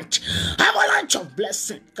avalanche of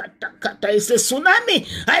blessing. It's a tsunami.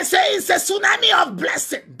 I say it's a tsunami of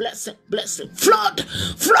blessing.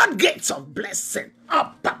 Floodgates of blessing.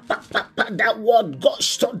 That word, God,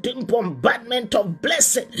 starting bombardment of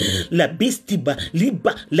blessing. La bistiba,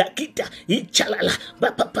 liba, la kita, ichalala.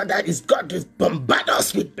 That is God is bombard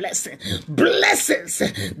us with blessing. Blessings.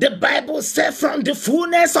 The Bible says from the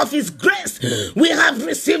fullness of His grace, we have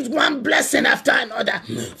received one blessing after another.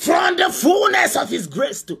 From the fullness of His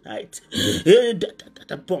grace tonight.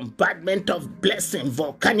 The bombardment of blessing,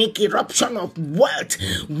 volcanic eruption of wealth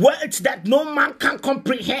that no man can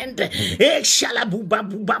comprehend.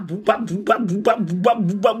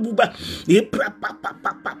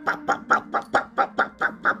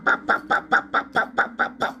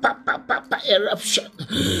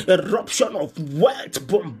 Eruption of wealth,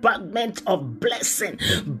 bombardment of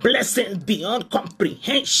blessings beyond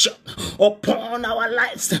comprehension upon our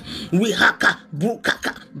lives. We haka,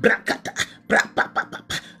 bukaka, brakata,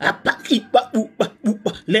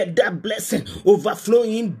 let that blessing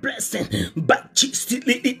overflowing blessing, but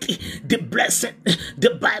the blessing, the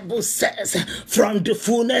Bible says, from the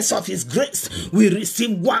fullness of His grace, we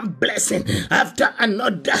receive one blessing after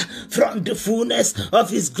another. From the fullness of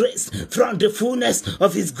His grace, from the fullness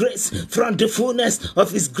of His grace, from the fullness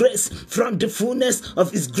of His grace, from the fullness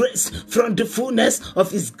of His grace, from the fullness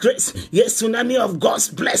of His grace. Yes, tsunami of God's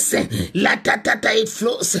blessing. It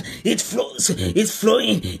flows. It's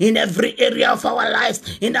flowing in every area of our lives,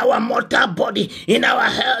 in our mortal body, in our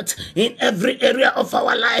health, in every area of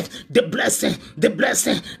our life. The blessing,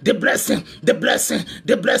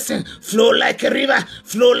 flow like a river,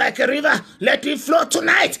 let it flow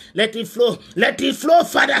tonight, let it flow,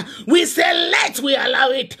 Father. We say we allow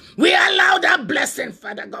it, we allow that blessing,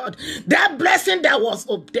 Father God, that blessing that was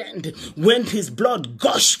obtained when His blood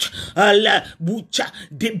gushed. Allah, bucha,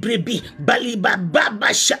 debribi, baliba, baba,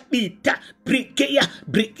 shabita, brikeya,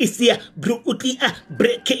 brikisia, bruutia,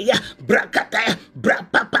 brekeya, brakataya,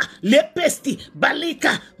 brapapa, lepesti,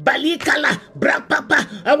 balikala, brapapa.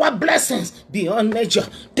 Our blessings beyond measure.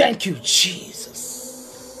 Thank you, Jesus.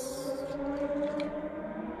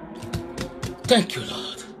 Thank you,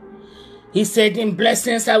 Lord. He said, in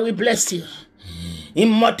blessings I will bless you. In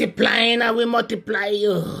multiplying, I will multiply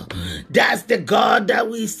you. That's the God that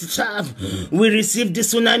we serve. We receive the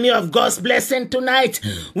tsunami of God's blessing tonight.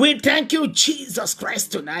 We thank you, Jesus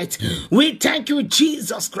Christ, tonight. We thank you,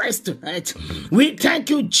 Jesus Christ, tonight. We thank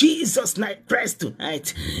you, Jesus Christ,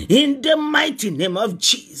 tonight. In the mighty name of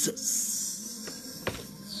Jesus.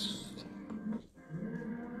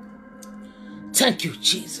 Thank you,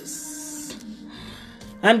 Jesus.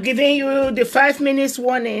 I'm giving you the 5 minutes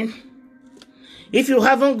warning. If you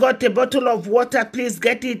haven't got a bottle of water, please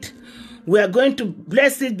get it. We are going to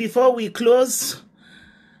bless it before we close.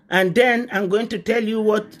 And then I'm going to tell you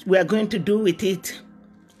what we are going to do with it.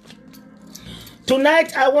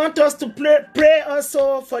 Tonight, I want us to pray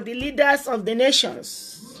also for the leaders of the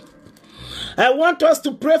nations. I want us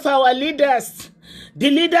to pray for our leaders,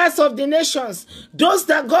 the leaders of the nations, those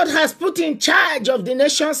that God has put in charge of the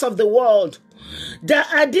nations of the world. That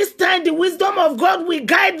at this time, the wisdom of God will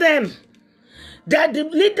guide them. That the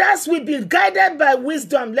leaders will be guided by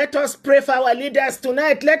wisdom. Let us pray for our leaders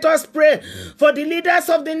tonight. Let us pray for the leaders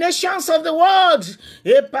of the nations of the world.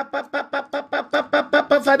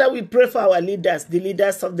 Father, we pray for our leaders, the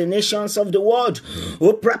leaders of the nations of the world.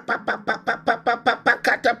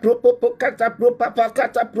 kata propo kata propa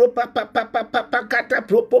kata propa papa kata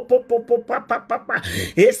propo papa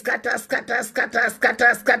eskata skata.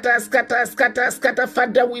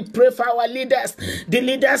 Father, we pray for our leaders, the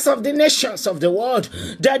leaders of the nations of the world,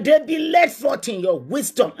 that they be led forth in your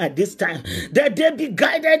wisdom at this time, that they be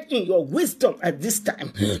guided in your wisdom at this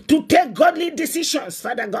time, to take godly decisions,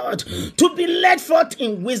 Father God, to be led forth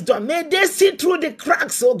in wisdom. May they see through the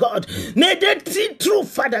cracks, oh God. May they see through,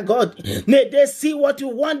 Father God. May they see what you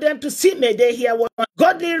want them to see. May they hear what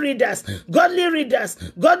godly readers.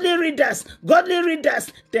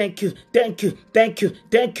 Thank you. Thank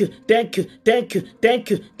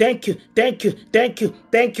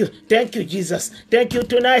you, Jesus. Thank you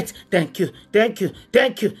tonight. Thank you,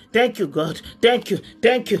 God. Thank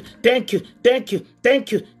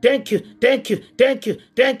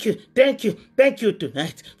you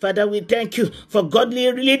tonight. Father, we thank you for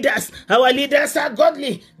godly leaders. Our leaders are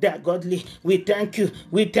godly. They are godly. We thank you.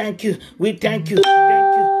 Thank you.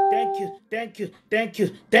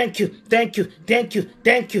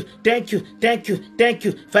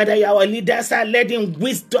 Father, our leaders are led in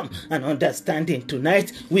wisdom and understanding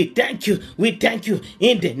tonight. We thank you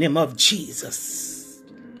in the name of Jesus.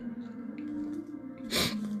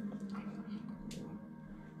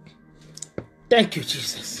 Thank you,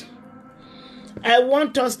 Jesus. I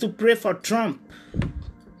want us to pray for Trump.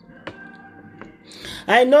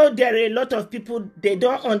 I know there are a lot of people, they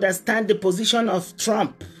don't understand the position of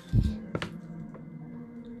Trump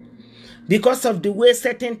because of the way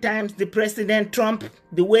certain times the President Trump,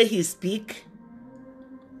 the way he speaks.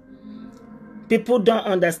 People don't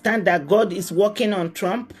understand that God is working on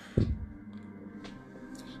Trump.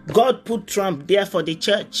 God put Trump there for the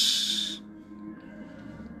church.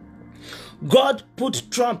 God put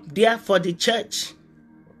Trump there for the church.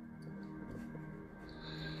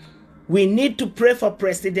 We need to pray for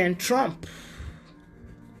President Trump,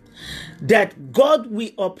 that God will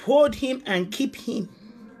uphold him and keep him.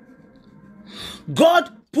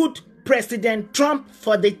 God put President Trump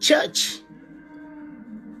for the church.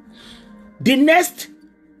 The next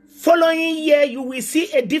following year, you will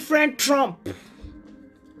see a different Trump.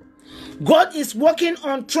 God is working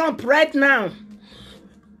on Trump right now.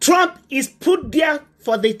 Trump is put there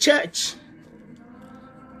for the church.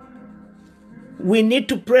 We need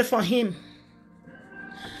to pray for him,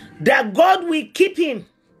 that God will keep him.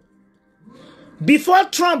 Before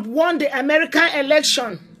Trump won the American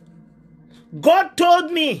election, God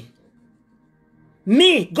told me,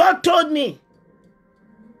 God told me,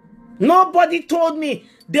 nobody told me,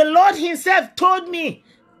 the Lord himself told me.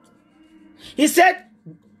 He said,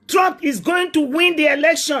 Trump is going to win the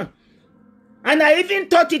election. And I even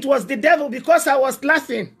thought it was the devil because I was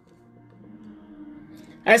laughing.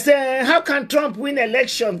 I said, how can Trump win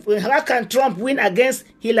election? How can Trump win against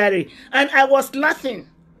Hillary? And I was laughing.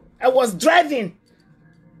 I was driving.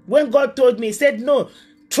 When God told me, he said, no,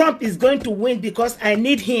 Trump is going to win because I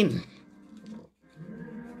need him.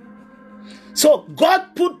 So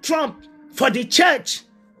God put Trump for the church.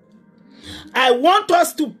 I want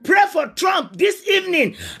us to pray for Trump this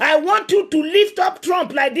evening. I want you to lift up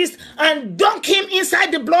Trump like this and dunk him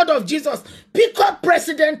inside the blood of Jesus. Pick up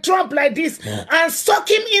President Trump like this and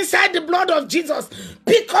suck him inside the blood of Jesus.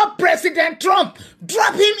 Pick up President Trump.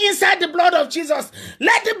 Drop him inside the blood of Jesus.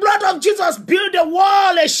 Let the blood of Jesus build a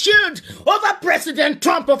wall, a shield over President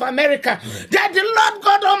Trump of America, that the Lord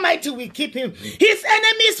God Almighty will keep him. His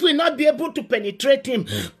enemies will not be able to penetrate him.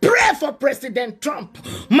 Pray for President Trump.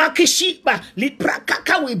 Makishiba,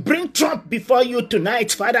 Liprakaka, we bring Trump before you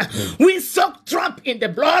tonight, Father. We soak Trump in the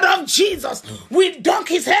blood of Jesus. We dunk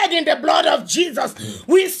his head in the blood of Jesus.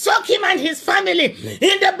 We soak him and his family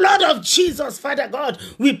in the blood of Jesus, Father God.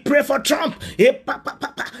 We pray for Trump.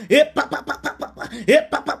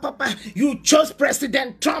 You chose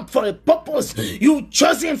President Trump for a purpose. You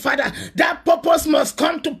chose him, Father. That purpose must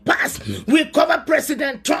come to pass. We cover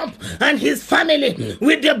President Trump and his family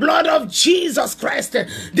with the blood of Jesus Christ.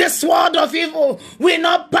 The sword of evil will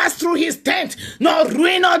not pass through his tent, nor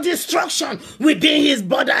ruin or destruction within his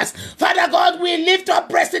borders. Father God, we lift up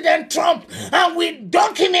President Trump and we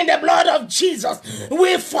dunk him in the blood of Jesus.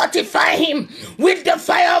 We fortify him with the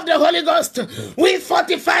fire of the Holy Ghost. We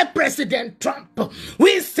fortify President Trump.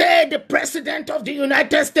 We say pray the President of the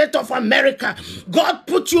United States of America. God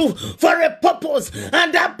put you for a purpose,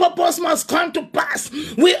 and that purpose must come to pass.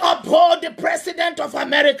 We uphold the President of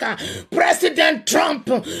America, President Trump.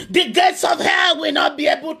 The gates of hell will not be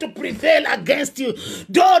able to prevail against you.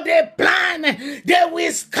 Though they plan, they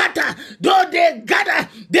will scatter. Though they gather,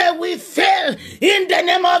 they will fail. In the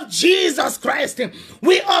name of Jesus Christ,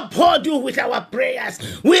 we uphold you with our prayers.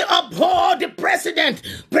 We uphold the President,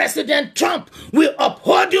 President Trump. We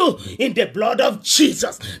uphold you in the blood of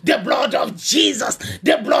Jesus. The blood of Jesus.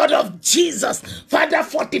 The blood of Jesus. Father,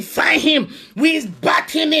 fortify him. We bat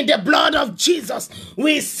him in the blood of Jesus.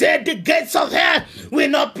 We say the gates of hell will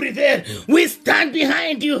not prevail. We stand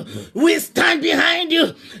behind you. We stand behind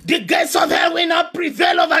you. The gates of hell will not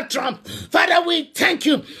prevail over Trump. Father, we thank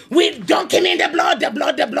you. We dunk him in the blood, the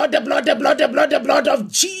blood, the blood, the blood, the blood, the blood, the blood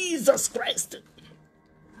of Jesus Christ.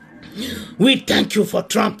 We thank you for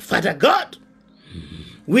Trump, Father God.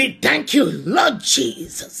 We thank you, Lord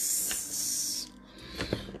Jesus.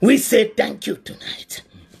 We say thank you tonight.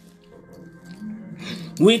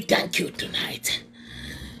 We thank you tonight.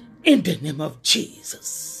 In the name of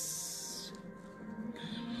Jesus.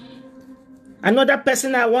 Another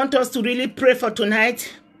person I want us to really pray for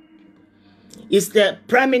tonight is the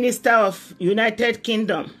Prime Minister of United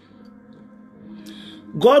Kingdom.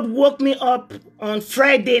 God woke me up on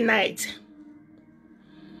Friday night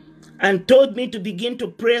and told me to begin to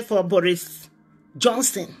pray for Boris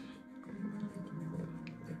Johnson.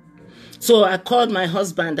 So I called my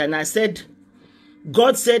husband and I said,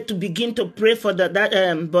 God said to begin to pray for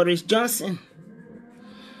Boris Johnson.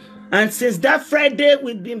 And since that Friday,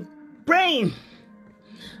 we've been praying.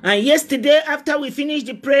 And yesterday, after we finished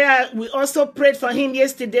the prayer, we also prayed for him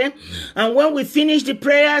yesterday. And when we finished the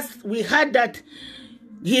prayers, we heard that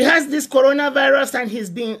he has this coronavirus and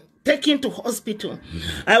he's been taken to hospital.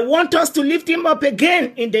 I want us to lift him up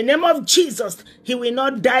again in the name of Jesus. He will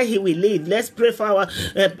not die, he will live. Let's pray for our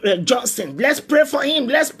Johnson. Let's pray for him.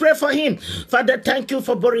 Let's pray for him. Father, thank you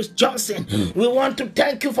for Boris Johnson. We want to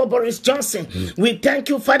thank you for Boris Johnson. We thank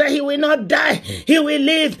you, Father, he will not die. He will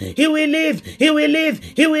live. He will live. He will live.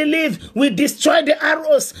 He will live. We destroy the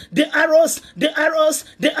arrows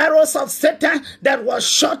of Satan that was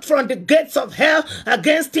shot from the gates of hell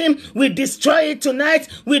against him. We destroy it tonight.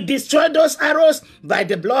 We destroy those arrows by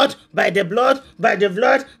the blood, by the blood, by the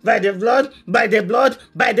blood, by the blood, by the blood,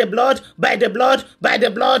 by the blood, by the blood, by the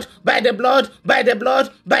blood, by the blood, by the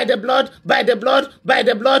blood, by the blood, by the blood, by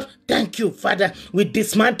the blood. Thank you, Father. We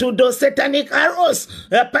dismantle those satanic arrows.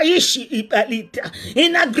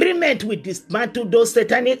 In agreement, we dismantle those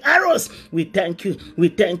satanic arrows. We thank you. We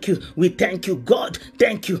thank you. We thank you, God.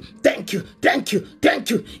 Thank you. Thank you. Thank you. Thank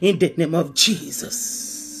you. In the name of Jesus.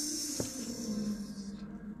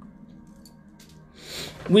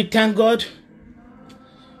 We thank God.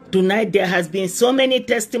 Tonight there has been so many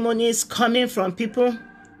testimonies coming from people,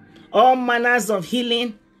 all manners of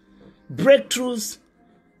healing, breakthroughs,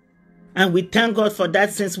 and we thank God for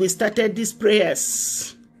that since we started these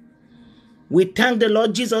prayers. We thank the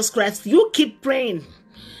Lord Jesus Christ. You keep praying.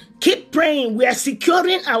 Keep praying. We are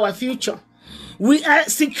securing our future. We are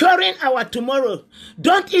securing our tomorrow.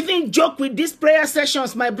 Don't even joke with these prayer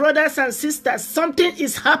sessions, my brothers and sisters. Something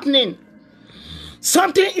is happening.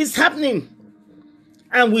 Something is happening,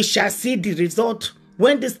 and we shall see the result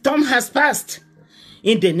when the storm has passed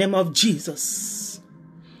in the name of Jesus.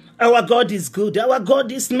 Our God is good. Our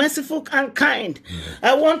God is merciful and kind.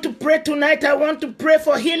 I want to pray tonight. I want to pray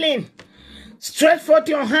for healing. Stretch forth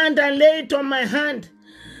your hand and lay it on my hand.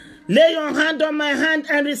 Lay your hand on my hand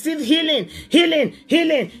and receive healing. Healing,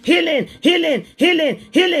 healing, healing, healing, healing,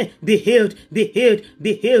 healing. Be healed, be healed,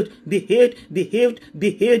 be healed, be healed, be healed, be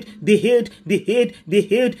healed, be healed, be healed, be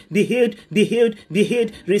healed, be healed, be healed, be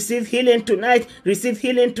healed. Receive healing tonight. Receive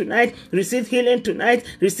healing tonight. Receive healing tonight.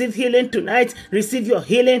 Receive healing tonight. Receive your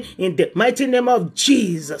healing in the mighty name of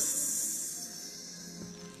Jesus.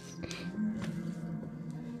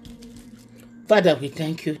 Father, we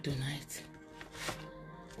thank you tonight.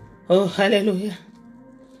 Oh, hallelujah.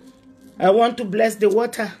 I want to bless the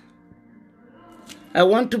water. I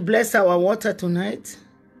want to bless our water tonight.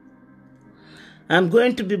 I'm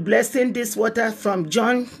going to be blessing this water from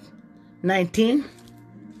John 19.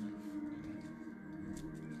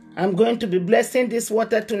 I'm going to be blessing this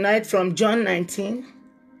water tonight from John 19,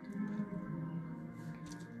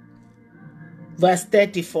 verse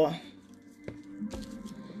 34.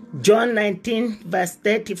 John 19, verse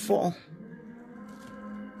 34.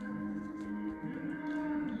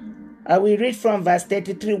 I will read from verse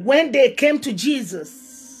 33. When they came to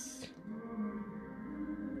Jesus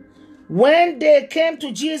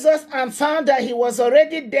and found that he was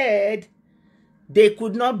already dead, they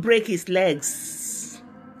could not break his legs.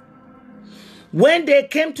 When they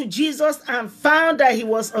came to Jesus and found that he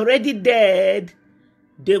was already dead,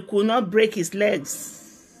 they could not break his legs.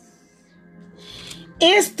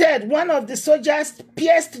 Instead, one of the soldiers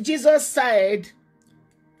pierced Jesus' side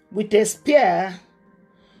with a spear,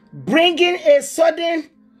 bringing a sudden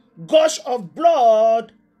gush of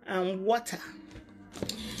blood and water.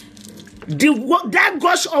 That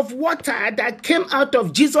gush of water that came out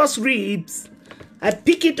of Jesus' ribs, I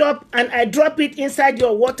pick it up and I drop it inside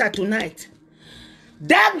your water tonight.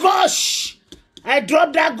 That gush, I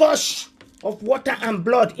drop that gush of water and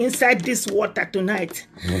blood inside this water tonight.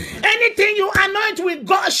 Anything you anoint with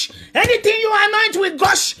gush, anything you anoint with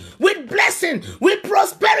gush, with blessing, with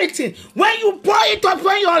prosperity, when you pour it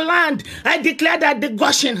upon your land, I declare that the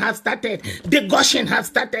gushing has started. The gushing has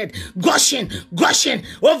started. Gushing,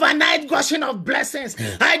 overnight gushing of blessings.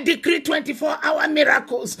 I decree 24-hour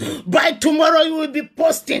miracles. By tomorrow you will be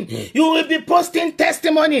posting. You will be posting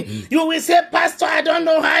testimony. You will say, Pastor, I don't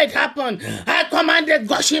know how it happened. I command a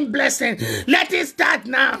gushing blessing. Let it start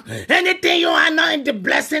now. Anything you anoint, the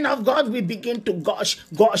blessing of God will begin to gush,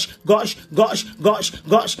 gushing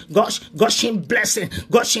blessing,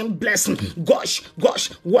 gush,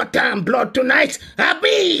 water and blood tonight.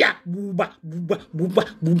 Abiya,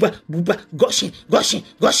 gushing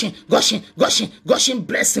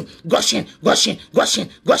blessing, gushing.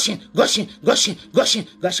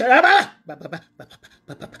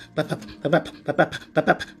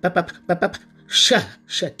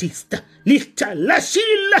 Shatista, lita,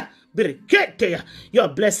 lashila, briketea. Your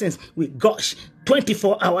blessings will gush.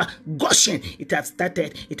 24-hour gushing. It has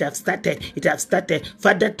started.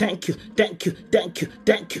 Father, thank you.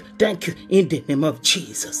 In the name of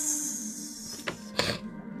Jesus.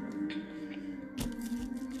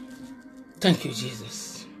 Thank you,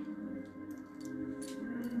 Jesus.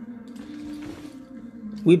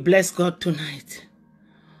 We bless God tonight.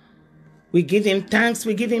 We give him thanks.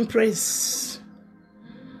 We give him praise.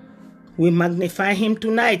 We magnify him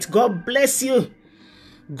tonight. God bless you.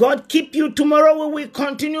 God keep you. Tomorrow we will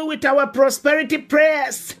continue with our prosperity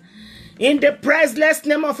prayers. In the priceless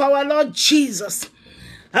name of our Lord Jesus.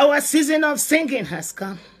 Our season of singing has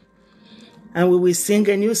come. And we will sing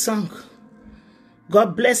a new song.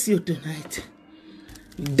 God bless you tonight.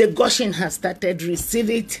 The gushing has started. Receive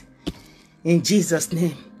it in Jesus'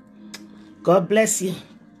 name. God bless you.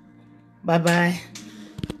 Bye-bye.